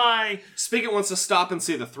can fly. Spigot wants to stop and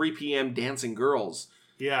see the 3 p.m. dancing girls.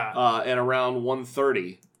 Yeah. At around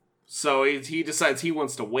 1:30. So he decides he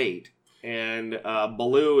wants to wait. And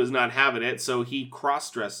Baloo is not having it, so he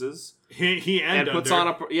cross-dresses. He and puts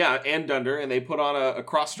on and Dunder, and they put on a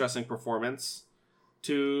cross-dressing performance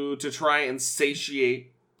to try and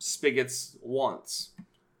satiate Spigot's wants,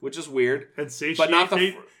 which is weird. And satiate, but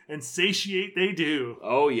not satiate they do.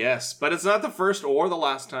 Oh yes, but it's not the first or the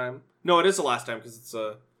last time. No, it is the last time because it's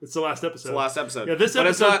the last episode. It's the last episode. Yeah, this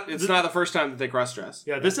episode, it's not the first time that they cross-dress.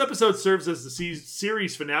 Yeah, this episode serves as the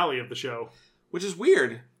series finale of the show, which is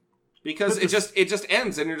weird because it just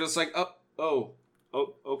ends and you're just like, oh.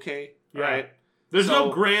 oh, okay, Yeah. right. There's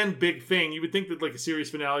no grand big thing. You would think that like a series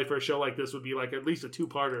finale for a show like this would be like at least a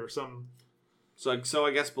 2-parter or something. So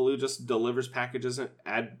I guess Baloo just delivers packages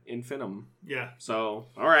ad infinitum. Yeah. So,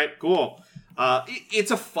 all right, cool.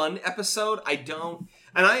 It's a fun episode.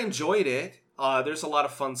 I enjoyed it. There's a lot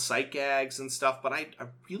of fun sight gags and stuff, but I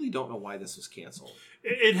really don't know why this was canceled.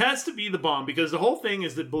 It has to be the bomb, because the whole thing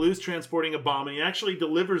is that Baloo's transporting a bomb, and he actually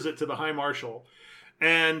delivers it to the High Marshal.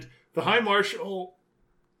 And the High Marshal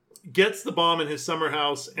gets the bomb in his summer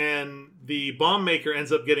house, and the bomb maker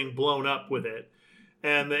ends up getting blown up with it.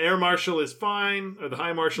 And the Air Marshal is fine, or the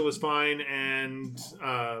High Marshal is fine, and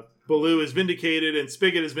Baloo is vindicated, and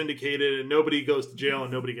Spigot is vindicated, and nobody goes to jail,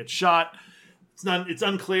 and nobody gets shot. It's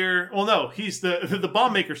unclear. Well, no, he's the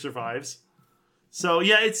bomb maker survives. So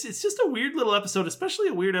yeah, it's just a weird little episode, especially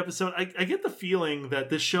a weird episode. I get the feeling that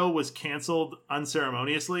this show was canceled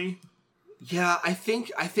unceremoniously. Yeah, I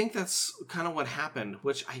think that's kind of what happened,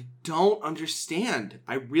 which I don't understand.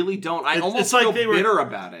 I really don't. I almost feel bitter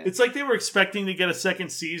about it. It's like they were expecting to get a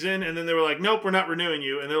second season, and then they were like, "Nope, we're not renewing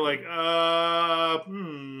you." And they're like,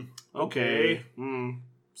 okay.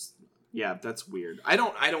 Yeah, that's weird. I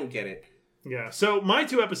don't get it. Yeah. So my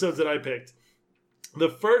 2 episodes that I picked. The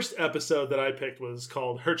first episode that I picked was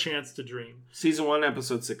called Her Chance to Dream. Season 1,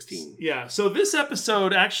 episode 16. Yeah, so this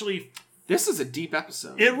episode actually... This is a deep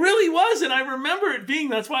episode. It really was, and I remember it being...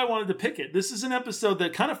 That's why I wanted to pick it. This is an episode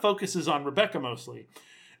that kind of focuses on Rebecca mostly.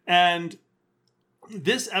 And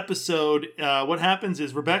this episode, what happens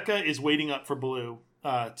is Rebecca is waiting up for Baloo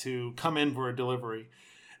to come in for a delivery.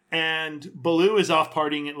 And Baloo is off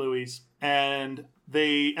partying at Louie's, and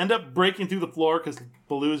they end up breaking through the floor because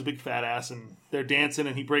Baloo is a big fat ass, and they're dancing,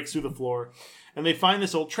 and he breaks through the floor. And they find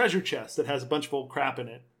this old treasure chest that has a bunch of old crap in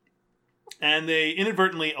it. And they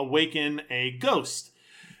inadvertently awaken a ghost.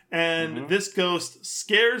 And this ghost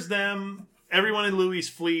scares them. Everyone in Louie's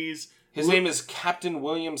flees. His name is Captain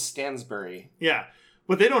William Stansbury. Yeah.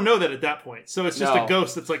 But they don't know that at that point. So it's just a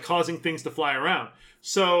ghost that's like causing things to fly around.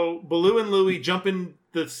 So Baloo and Louie jump in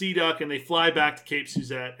the Sea Duck and they fly back to Cape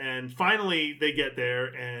Suzette. And finally they get there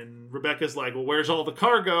and Rebecca's like, well, where's all the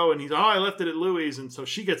cargo? And he's, I left it at Louie's. And so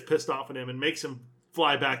she gets pissed off at him and makes him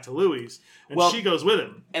fly back to Louie's. And she goes with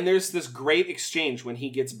him. And there's this great exchange when he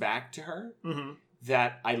gets back to her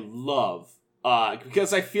that I love.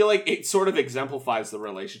 Because I feel like it sort of exemplifies the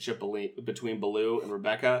relationship between Baloo and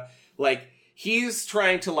Rebecca. Like, he's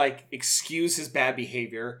trying to, like, excuse his bad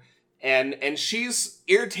behavior. And she's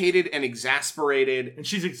irritated and exasperated. And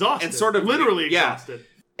she's exhausted. And sort of literally exhausted.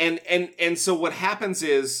 And so what happens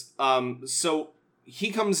is, so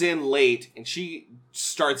he comes in late and she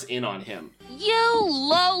starts in on him. You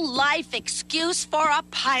low-life excuse for a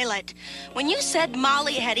pilot. When you said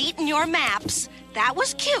Molly had eaten your maps, that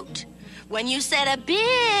was cute. When you said a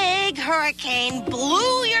big hurricane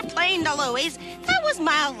blew your plane to Louie's, that was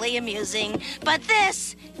mildly amusing. But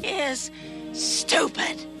this is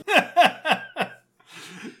stupid.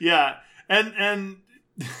 Yeah, and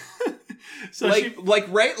so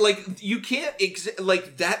you can't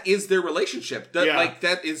that is their relationship.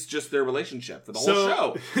 That is just their relationship for the whole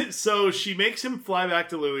show. So she makes him fly back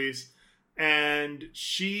to Louie's, and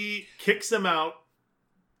she kicks him out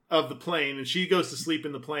of the plane, and she goes to sleep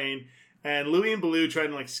in the plane. And Louie and Baloo try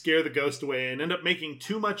to like scare the ghost away, and end up making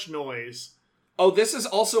too much noise. Oh, this is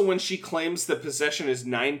also when she claims that possession is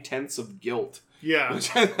 9/10 of guilt. Yeah,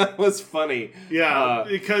 which I thought was funny. Yeah,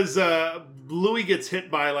 because Louie gets hit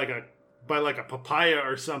by like a papaya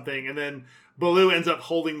or something, and then Baloo ends up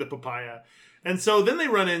holding the papaya, and so then they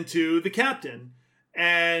run into the captain,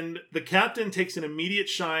 and the captain takes an immediate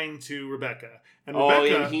shine to Rebecca. And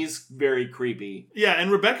Rebecca, and he's very creepy. Yeah,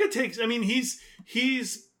 and Rebecca takes. I mean, he's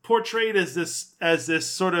portrayed as this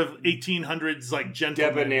sort of 1800s like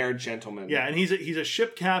gentleman, debonair gentleman. Yeah, and he's a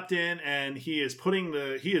ship captain, and he is putting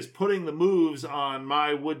the moves on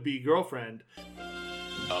my would-be girlfriend.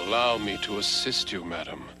 Allow me to assist you,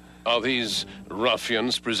 madam. Are these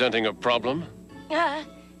ruffians presenting a problem?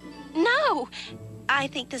 No. I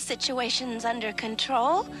think the situation's under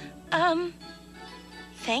control.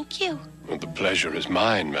 Thank you. The pleasure is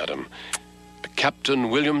mine, madam. Captain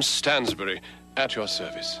William Stansbury. At your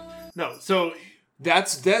service. No, so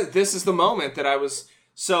this is the moment that I was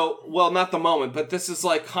not the moment, but this is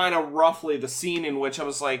like kind of roughly the scene in which I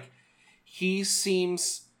was like, he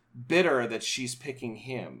seems bitter that she's picking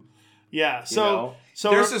him. Yeah. So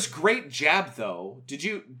there's this great jab though. Do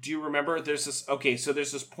you remember? There's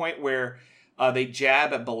this point where they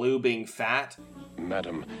jab at Baloo being fat.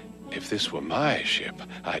 Madam, if this were my ship,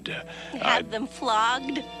 I'd them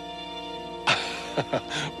flogged.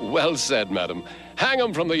 Well said, madam. Hang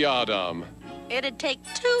 'em from the yardarm. It'd take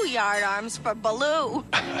 2 yardarms for Baloo.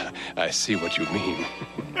 I see what you mean.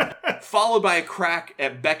 Followed by a crack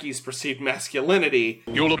at Becky's perceived masculinity.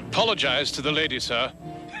 You'll apologize to the lady, sir.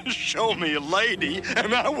 Show me a lady,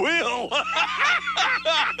 and I will.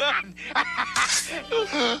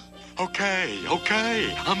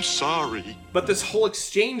 Okay, I'm sorry. But this whole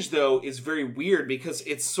exchange, though, is very weird because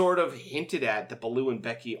it's sort of hinted at that Baloo and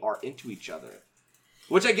Becky are into each other.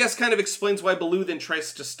 Which I guess kind of explains why Baloo then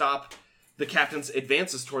tries to stop the captain's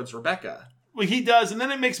advances towards Rebecca. Well, he does, and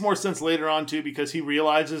then it makes more sense later on, too, because he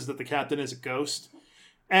realizes that the captain is a ghost.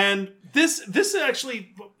 And this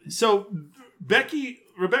actually... So,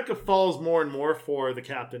 Rebecca falls more and more for the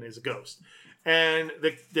captain is a ghost. And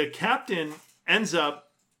the captain ends up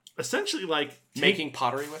essentially, like... Making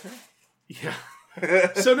pottery with her?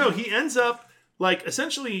 Yeah. So, no, he ends up, like,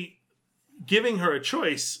 essentially giving her a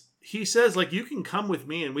choice. He says, like, you can come with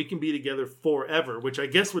me and we can be together forever, which I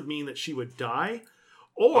guess would mean that she would die.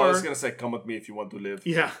 Or, I was going to say, come with me if you want to live.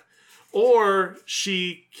 Yeah. Or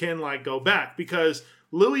she can, like, go back. Because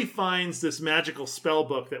Louis finds this magical spell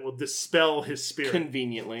book that will dispel his spirit.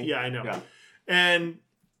 Conveniently. Yeah, I know. Yeah. And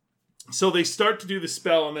so they start to do the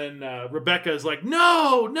spell, and then Rebecca is like,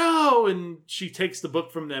 no! And she takes the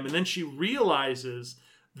book from them. And then she realizes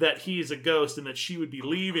that he is a ghost and that she would be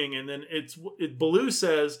leaving. And then Baloo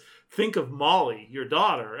says, think of Molly, your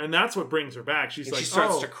daughter. And that's what brings her back. She's and like, she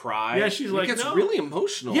starts to cry. Yeah, she's like, it gets no. really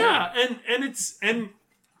emotional. Yeah, and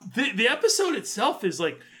the episode itself is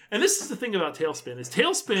like, and this is the thing about Tailspin, is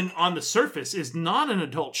Tailspin on the surface is not an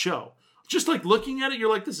adult show. Just like looking at it, you're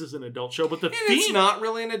like, this is an adult show. But it's not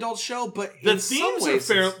really an adult show, but the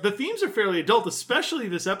themes are fairly adult, especially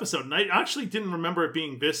this episode. And I actually didn't remember it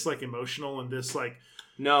being this like emotional and this like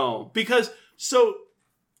because so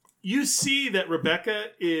you see that Rebecca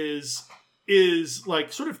is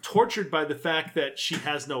like sort of tortured by the fact that she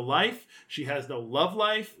has no life, she has no love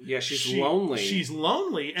life. Yeah, she's lonely. She's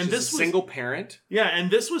lonely, and she's this a single parent. Yeah,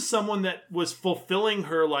 and this was someone that was fulfilling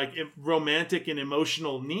her like romantic and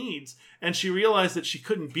emotional needs, and she realized that she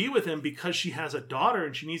couldn't be with him because she has a daughter,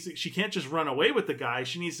 and she can't just run away with the guy.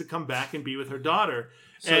 She needs to come back and be with her daughter.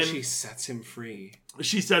 So and she sets him free.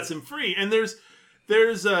 She sets him free, and there's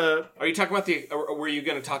a. Are you talking about were you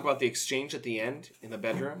going to talk about the exchange at the end in the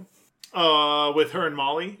bedroom? With her and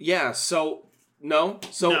Molly? Yeah, so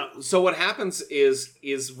what happens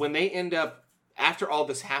is when they end up, after all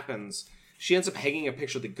this happens, she ends up hanging a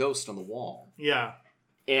picture of the ghost on the wall. Yeah.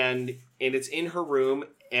 And it's in her room,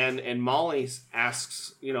 and Molly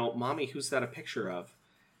asks, Mommy, who's that a picture of?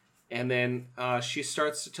 And then she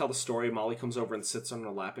starts to tell the story. Molly comes over and sits on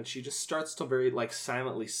her lap, and she just starts to very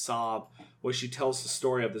silently sob while she tells the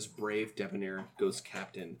story of this brave, debonair ghost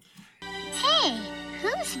captain. Hey,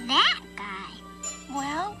 who's that guy?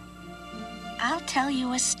 Well, I'll tell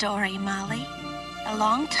you a story, Molly. A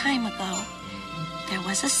long time ago, there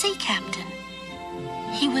was a sea captain.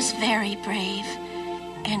 He was very brave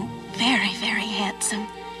and very, very handsome.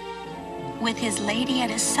 With his lady at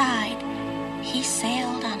his side, he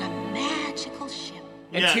sailed on a magical ship.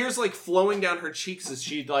 And tears flowing down her cheeks as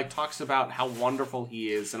she talks about how wonderful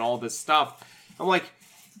he is and all this stuff. I'm like,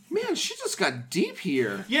 man, she just got deep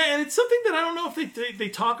here. Yeah, and it's something that I don't know if they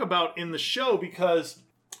talk about in the show because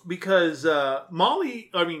Rebecca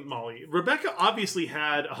obviously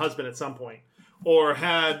had a husband at some point, or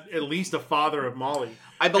had at least a father of Molly.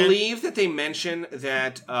 I believe that they mention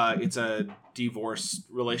that it's a divorce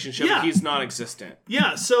relationship. Yeah. He's non-existent.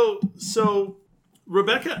 Yeah, so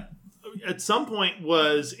Rebecca at some point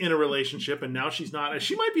was in a relationship, and now she's not.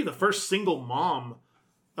 She might be the first single mom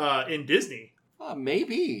in Disney.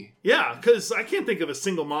 Maybe. Yeah, because I can't think of a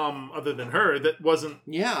single mom other than her that wasn't...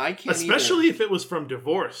 Yeah, I can't especially if it was from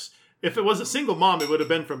divorce. If it was a single mom, it would have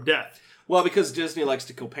been from death. Well, because Disney likes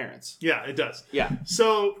to kill parents. Yeah, it does. Yeah.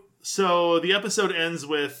 So the episode ends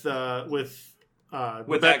with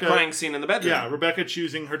Rebecca, that crying scene in the bedroom. Yeah, Rebecca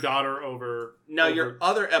choosing her daughter over... Now, your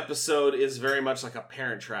other episode is very much like a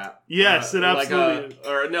Parent Trap. Yes, it absolutely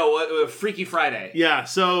is. Freaky Friday. Yeah,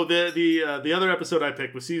 so the other episode I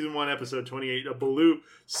picked was season 1, episode 28, a Baloo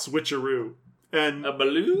Switcheroo. And a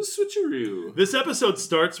Baloo Switcheroo. This episode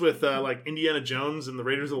starts with Indiana Jones and the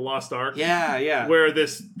Raiders of the Lost Ark. Yeah. Where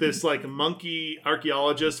this monkey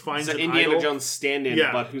architect finds an Indiana idol. Jones stand-in,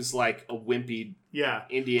 but who's like a wimpy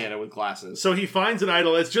Indiana with glasses. So he finds an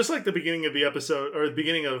idol. It's just like the beginning of the episode, or the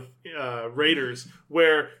beginning of Raiders,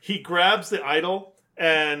 where he grabs the idol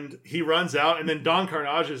and he runs out, and then Don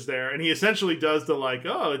Carnage is there, and he essentially does the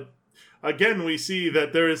again, we see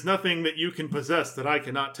that there is nothing that you can possess that I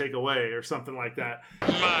cannot take away, or something like that.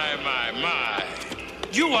 My.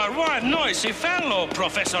 You are one noisy fellow,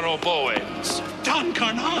 Professor O'Bowens. Don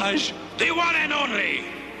Carnage, the one and only.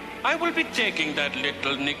 I will be taking that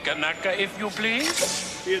little knickknacker, if you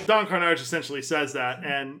please. Yeah, Don Carnage essentially says that,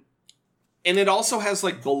 and it also has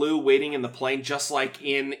like Baloo waiting in the plane, just like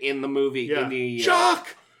in the movie. Yeah. In the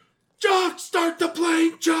Jock, start the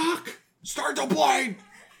plane, Jock, start the plane.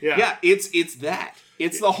 Yeah, it's that.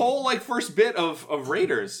 It's the whole like first bit of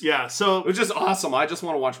Raiders. Yeah, so which is awesome. I just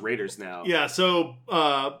want to watch Raiders now. Yeah, so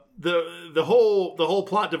the whole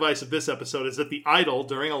plot device of this episode is that the idol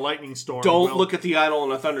during a lightning storm. Don't look at the idol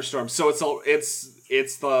in a thunderstorm. So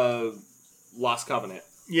it's the Lost Covenant.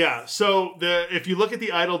 Yeah, so if you look at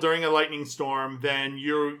the idol during a lightning storm, then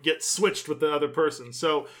you get switched with the other person.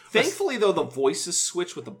 So thankfully, though, the voices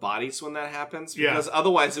switch with the bodies when that happens, because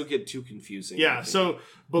otherwise it'll get too confusing. Yeah, so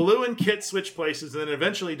Baloo and Kit switch places, and then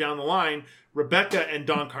eventually down the line, Rebecca and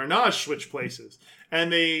Don Carnage switch places.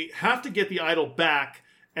 And they have to get the idol back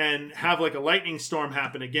and have like a lightning storm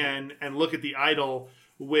happen again and look at the idol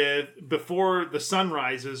before the sun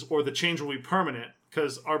rises or the change will be permanent,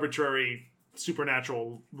 because arbitrary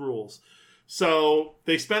supernatural rules. So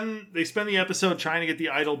they spend the episode trying to get the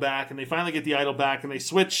idol back, and they finally get the idol back, and they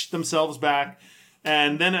switch themselves back,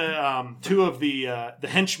 and then two of the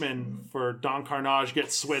henchmen for Don Carnage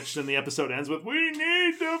get switched, and the episode ends with, "We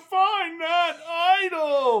need to find that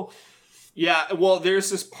idol." Yeah, well, there's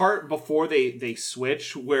this part before they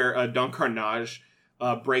switch where Don Carnage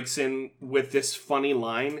breaks in with this funny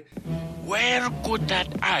line. Where could that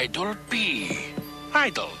idol be?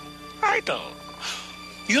 Idol.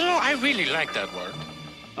 You know, I really like that word.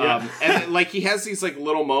 And like he has these like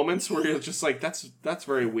little moments where you're just like, that's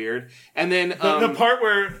very weird. And then the part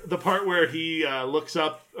where he looks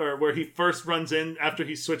up, or where he first runs in after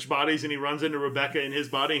he switched bodies, and he runs into Rebecca in his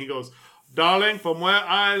body, and he goes, "Darling, from where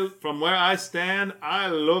I stand, I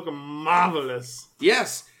look marvelous."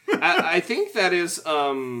 Yes. I think that is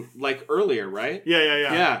like earlier, right?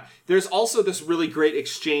 Yeah. There's also this really great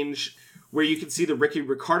exchange where you can see the Ricky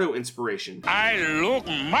Ricardo inspiration. I look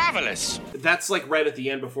marvelous. That's like right at the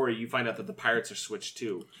end before you find out that the pirates are switched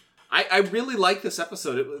too. I really like this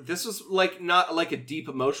episode. This was like not like a deep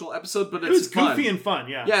emotional episode, but it's fun. Goofy and fun.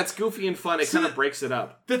 Yeah, it's goofy and fun. It kind of breaks it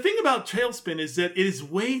up. The thing about Tailspin is that it is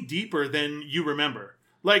way deeper than you remember.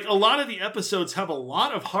 Like, a lot of the episodes have a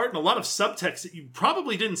lot of heart and a lot of subtext that you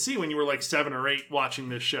probably didn't see when you were like 7 or 8 watching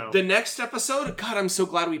this show. The next episode, God, I'm so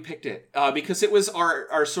glad we picked it. Because it was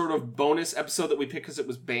our sort of bonus episode that we picked because it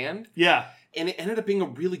was banned. Yeah. And it ended up being a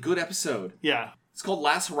really good episode. Yeah. It's called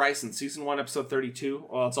Last Horizon, Season 1, Episode 32.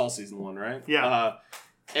 Well, it's all Season 1, right? Yeah.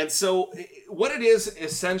 And so what it is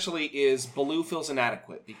essentially is Baloo feels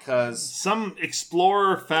inadequate because some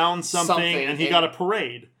explorer found something and he got a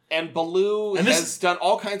parade. And Baloo has done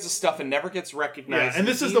all kinds of stuff and never gets recognized. Yeah, and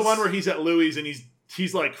this is the one where he's at Louis and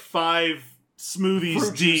he's like 5 smoothies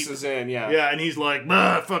fruit deep. Juices in, yeah. Yeah, and he's like,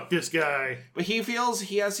 fuck this guy. But he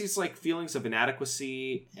has these like feelings of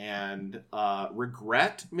inadequacy and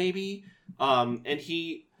regret, maybe. And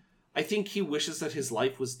I think he wishes that his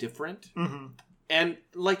life was different. Mm-hmm. And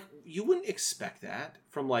like, you wouldn't expect that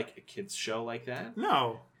from like a kid's show like that.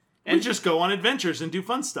 No. And we just go on adventures and do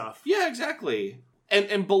fun stuff. Yeah, exactly.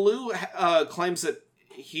 And Baloo claims that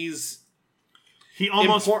he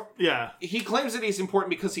claims that he's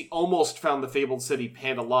important because he almost found the fabled city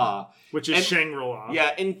Pandala, which is Shangri-La.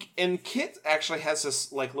 Yeah, and Kit actually has this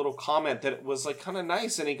like little comment that was like kind of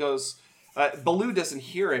nice, and he goes, Baloo doesn't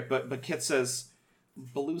hear it, but Kit says,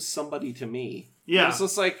 "Baloo's somebody to me." Yeah, and it's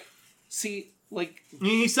just like, see. Like,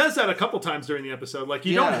 he says that a couple times during the episode. Like,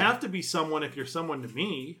 you don't have to be someone if you're someone to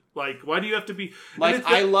me. Like, why do you have to be... Like,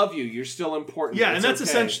 I love you. You're still important. Yeah, and that's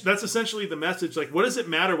essentially the message. Like, what does it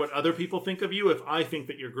matter what other people think of you if I think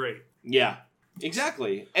that you're great? Yeah,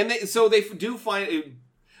 exactly. And they do find...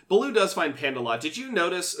 Baloo does find Pandala. Did you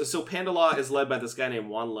notice... So Pandala is led by this guy named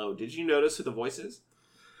Wan Lo. Did you notice who the voice is?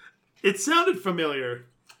 It sounded familiar.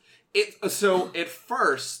 So, at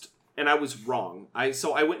first... And I was wrong. I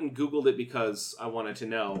went and Googled it because I wanted to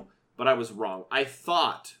know, but I was wrong. I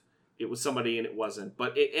thought it was somebody and it wasn't.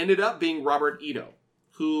 But it ended up being Robert Ito,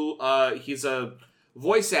 who he's a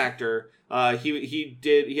voice actor.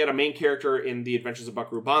 He had a main character in The Adventures of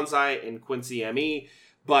Buckaroo Banzai and Quincy M.E.,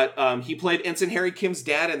 but he played Ensign Harry Kim's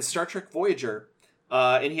dad in Star Trek Voyager,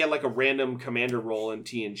 and he had like a random commander role in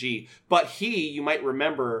TNG. But you might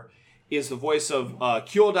remember, is the voice of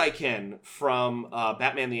Kyodai Ken from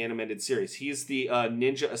Batman the Animated Series. He's the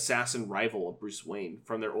ninja assassin rival of Bruce Wayne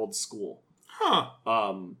from their old school. Huh.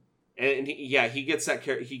 And he gets that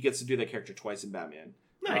he gets to do that character twice in Batman.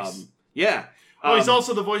 Nice. Yeah. He's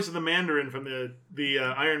also the voice of the Mandarin from the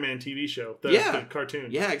Iron Man TV show, the cartoon.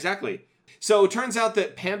 Yeah, exactly. So it turns out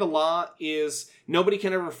that Panda Law is... Nobody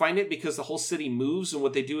can ever find it because the whole city moves, and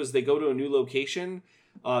what they do is they go to a new location,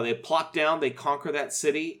 they plop down, they conquer that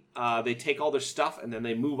city, they take all their stuff, and then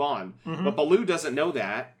they move on. Mhm. But Baloo doesn't know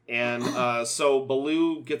that, and so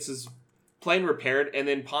Baloo gets his plane repaired, and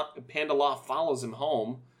then Panda Law follows him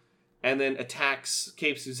home, and then attacks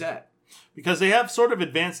Cape Suzette. Because they have sort of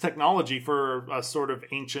advanced technology for a sort of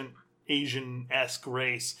ancient Asian-esque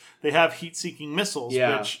race. They have heat-seeking missiles,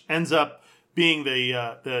 which ends up being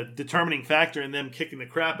the determining factor in them kicking the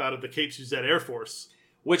crap out of the Cape Suzette Air Force.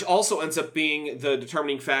 Which also ends up being the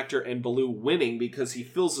determining factor in Baloo winning because he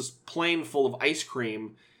fills his plane full of ice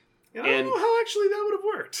cream. And I don't know how actually that would have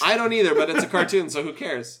worked. I don't either, but it's a cartoon, so who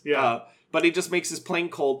cares? Yeah. But he just makes his plane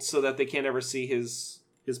cold so that they can't ever see his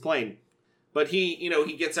plane. But he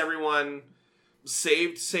gets everyone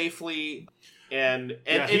saved safely, and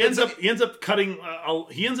he ends up cutting.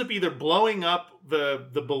 He ends up either blowing up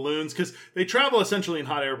the balloons because they travel essentially in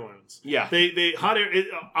hot air balloons. Yeah, they hot air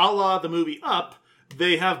a la the movie Up.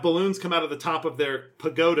 They have balloons come out of the top of their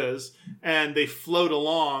pagodas and they float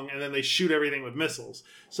along, and then they shoot everything with missiles.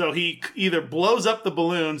 So he either blows up the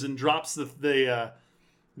balloons and drops the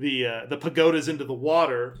pagodas into the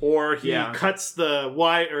water, or he cuts the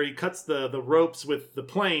wire, or he cuts the ropes with the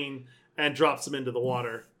plane and drops them into the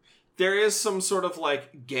water. There is some sort of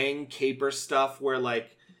like gang caper stuff where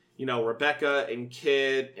Rebecca and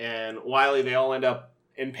Kid and Wily, they all end up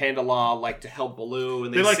in Panda Law to help Baloo,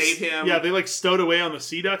 and they save him. Yeah, they stowed away on the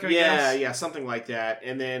Sea Duck, I guess. Yeah, something like that.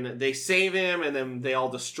 And then they save him, and then they all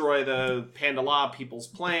destroy the Panda Law people's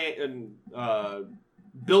plane and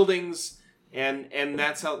buildings. And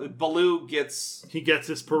that's how Baloo gets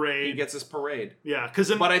his parade. Yeah,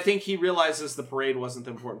 but I think he realizes the parade wasn't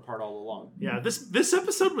the important part all along. Yeah, this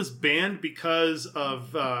episode was banned because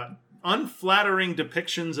of unflattering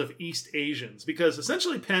depictions of East Asians. Because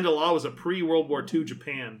essentially, Panda Law was a pre-World War II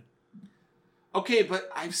Japan. Okay, but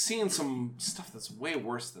I've seen some stuff that's way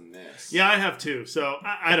worse than this. Yeah, I have too. So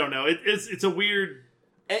I don't know. It's a weird.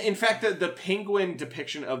 In fact, the penguin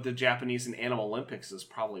depiction of the Japanese in Animal Olympics is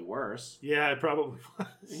probably worse. Yeah, it probably was.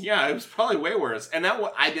 Yeah, it was probably way worse. And that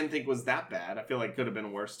I didn't think was that bad. I feel like it could have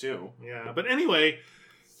been worse, too. Yeah, but anyway,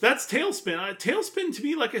 that's Tailspin. Tailspin, to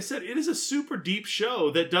me, like I said, it is a super deep show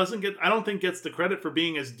that I don't think gets the credit for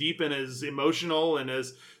being as deep and as emotional and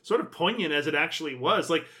as sort of poignant as it actually was.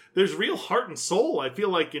 There's real heart and soul, I feel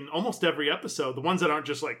like, in almost every episode. The ones that aren't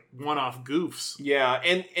just one-off goofs. Yeah,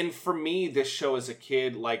 and for me, this show as a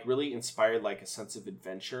kid really inspired a sense of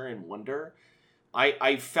adventure and wonder.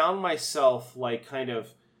 I found myself kind of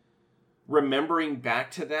remembering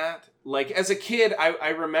back to that. As a kid, I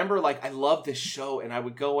remember I loved this show, and I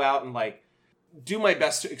would go out and do my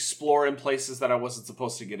best to explore in places that I wasn't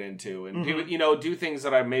supposed to get into, and do things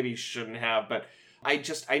that I maybe shouldn't have, but I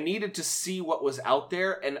needed to see what was out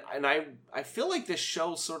there, and I feel like this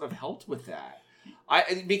show sort of helped with that.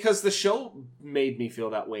 Because the show made me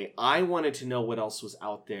feel that way. I wanted to know what else was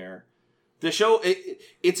out there. The show,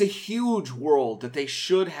 it's a huge world that they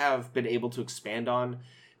should have been able to expand on.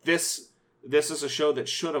 This is a show that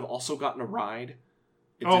should have also gotten a ride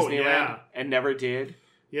at Disneyland and never did.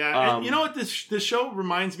 Yeah, and you know what? This show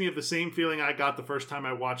reminds me of the same feeling I got the first time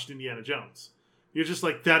I watched Indiana Jones. You're just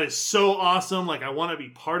that is so awesome. I want to be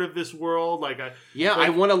part of this world. I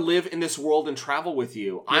want to live in this world and travel with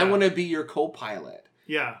you. Yeah. I want to be your co-pilot.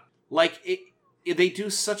 Yeah. They do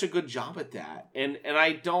such a good job at that. And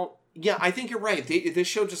I don't... Yeah, I think you're right. This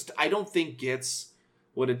show just, I don't think gets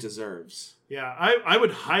what it deserves. Yeah, I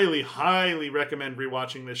would highly, highly recommend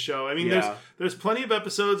rewatching this show. I mean, there's plenty of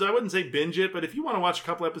episodes. I wouldn't say binge it, but if you want to watch a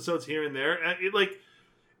couple episodes here and there,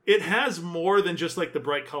 it has more than just the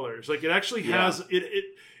bright colors. It actually has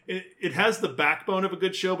it has the backbone of a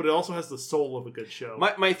good show, but it also has the soul of a good show.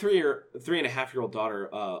 My 3.5-year-old daughter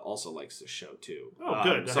also likes this show too. Oh,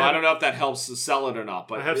 good. So I don't know if that helps to sell it or not,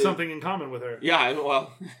 but I have something in common with her. Yeah,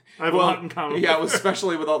 well, I have a lot in common. Yeah, with her.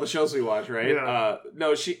 Especially with all the shows we watch, right? Yeah.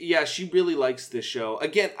 No, she really likes this show.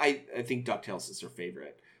 Again, I think DuckTales is her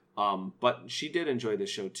favorite. But she did enjoy this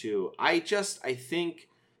show too. I think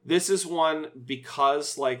this is one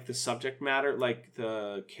because the subject matter,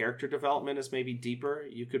 the character development is maybe deeper.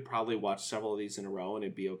 You could probably watch several of these in a row and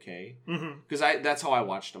it'd be okay. Because that's how I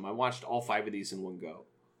watched them. I watched all 5 of these in one go.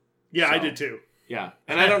 Yeah, I did too. Yeah,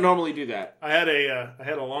 and I don't normally do that. I had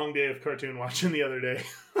a long day of cartoon watching the other day.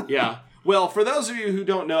 Yeah. Well, for those of you who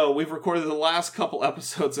don't know, we've recorded the last couple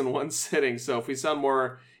episodes in one sitting. So if we sound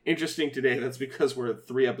more interesting today, that's because we're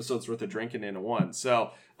 3 episodes worth of drinking into one. So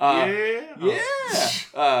no.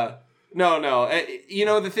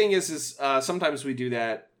 The thing is sometimes we do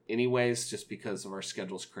that anyways, just because of our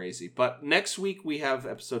schedule's crazy. But next week we have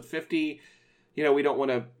episode 50. You know, we don't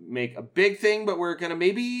want to make a big thing, but we're going to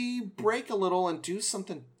maybe break a little and do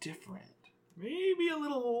something different. Maybe a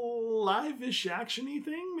little live-ish action-y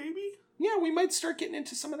thing, maybe? Yeah, we might start getting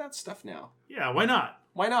into some of that stuff now. Yeah, why not?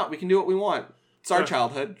 Why not? We can do what we want. It's our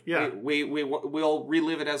childhood. Yeah. We'll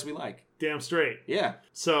relive it as we like. Damn straight. Yeah.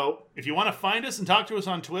 So, if you want to find us and talk to us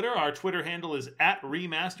on Twitter, our Twitter handle is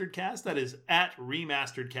 @RemasteredCast. That is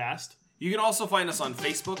 @RemasteredCast. You can also find us on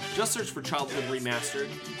Facebook. Just search for Childhood Remastered.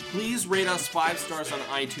 Please rate us 5 stars on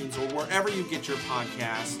iTunes or wherever you get your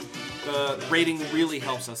podcasts. The rating really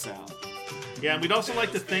helps us out. Yeah, and we'd also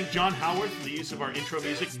like to thank John Howard for the use of our intro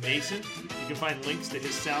music, Mason. You can find links to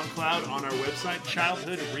his SoundCloud on our website,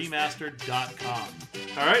 childhoodremastered.com.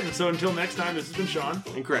 All right, and so until next time, this has been Sean.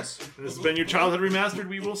 And Chris. And this has been your Childhood Remastered.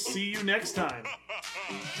 We will see you next time.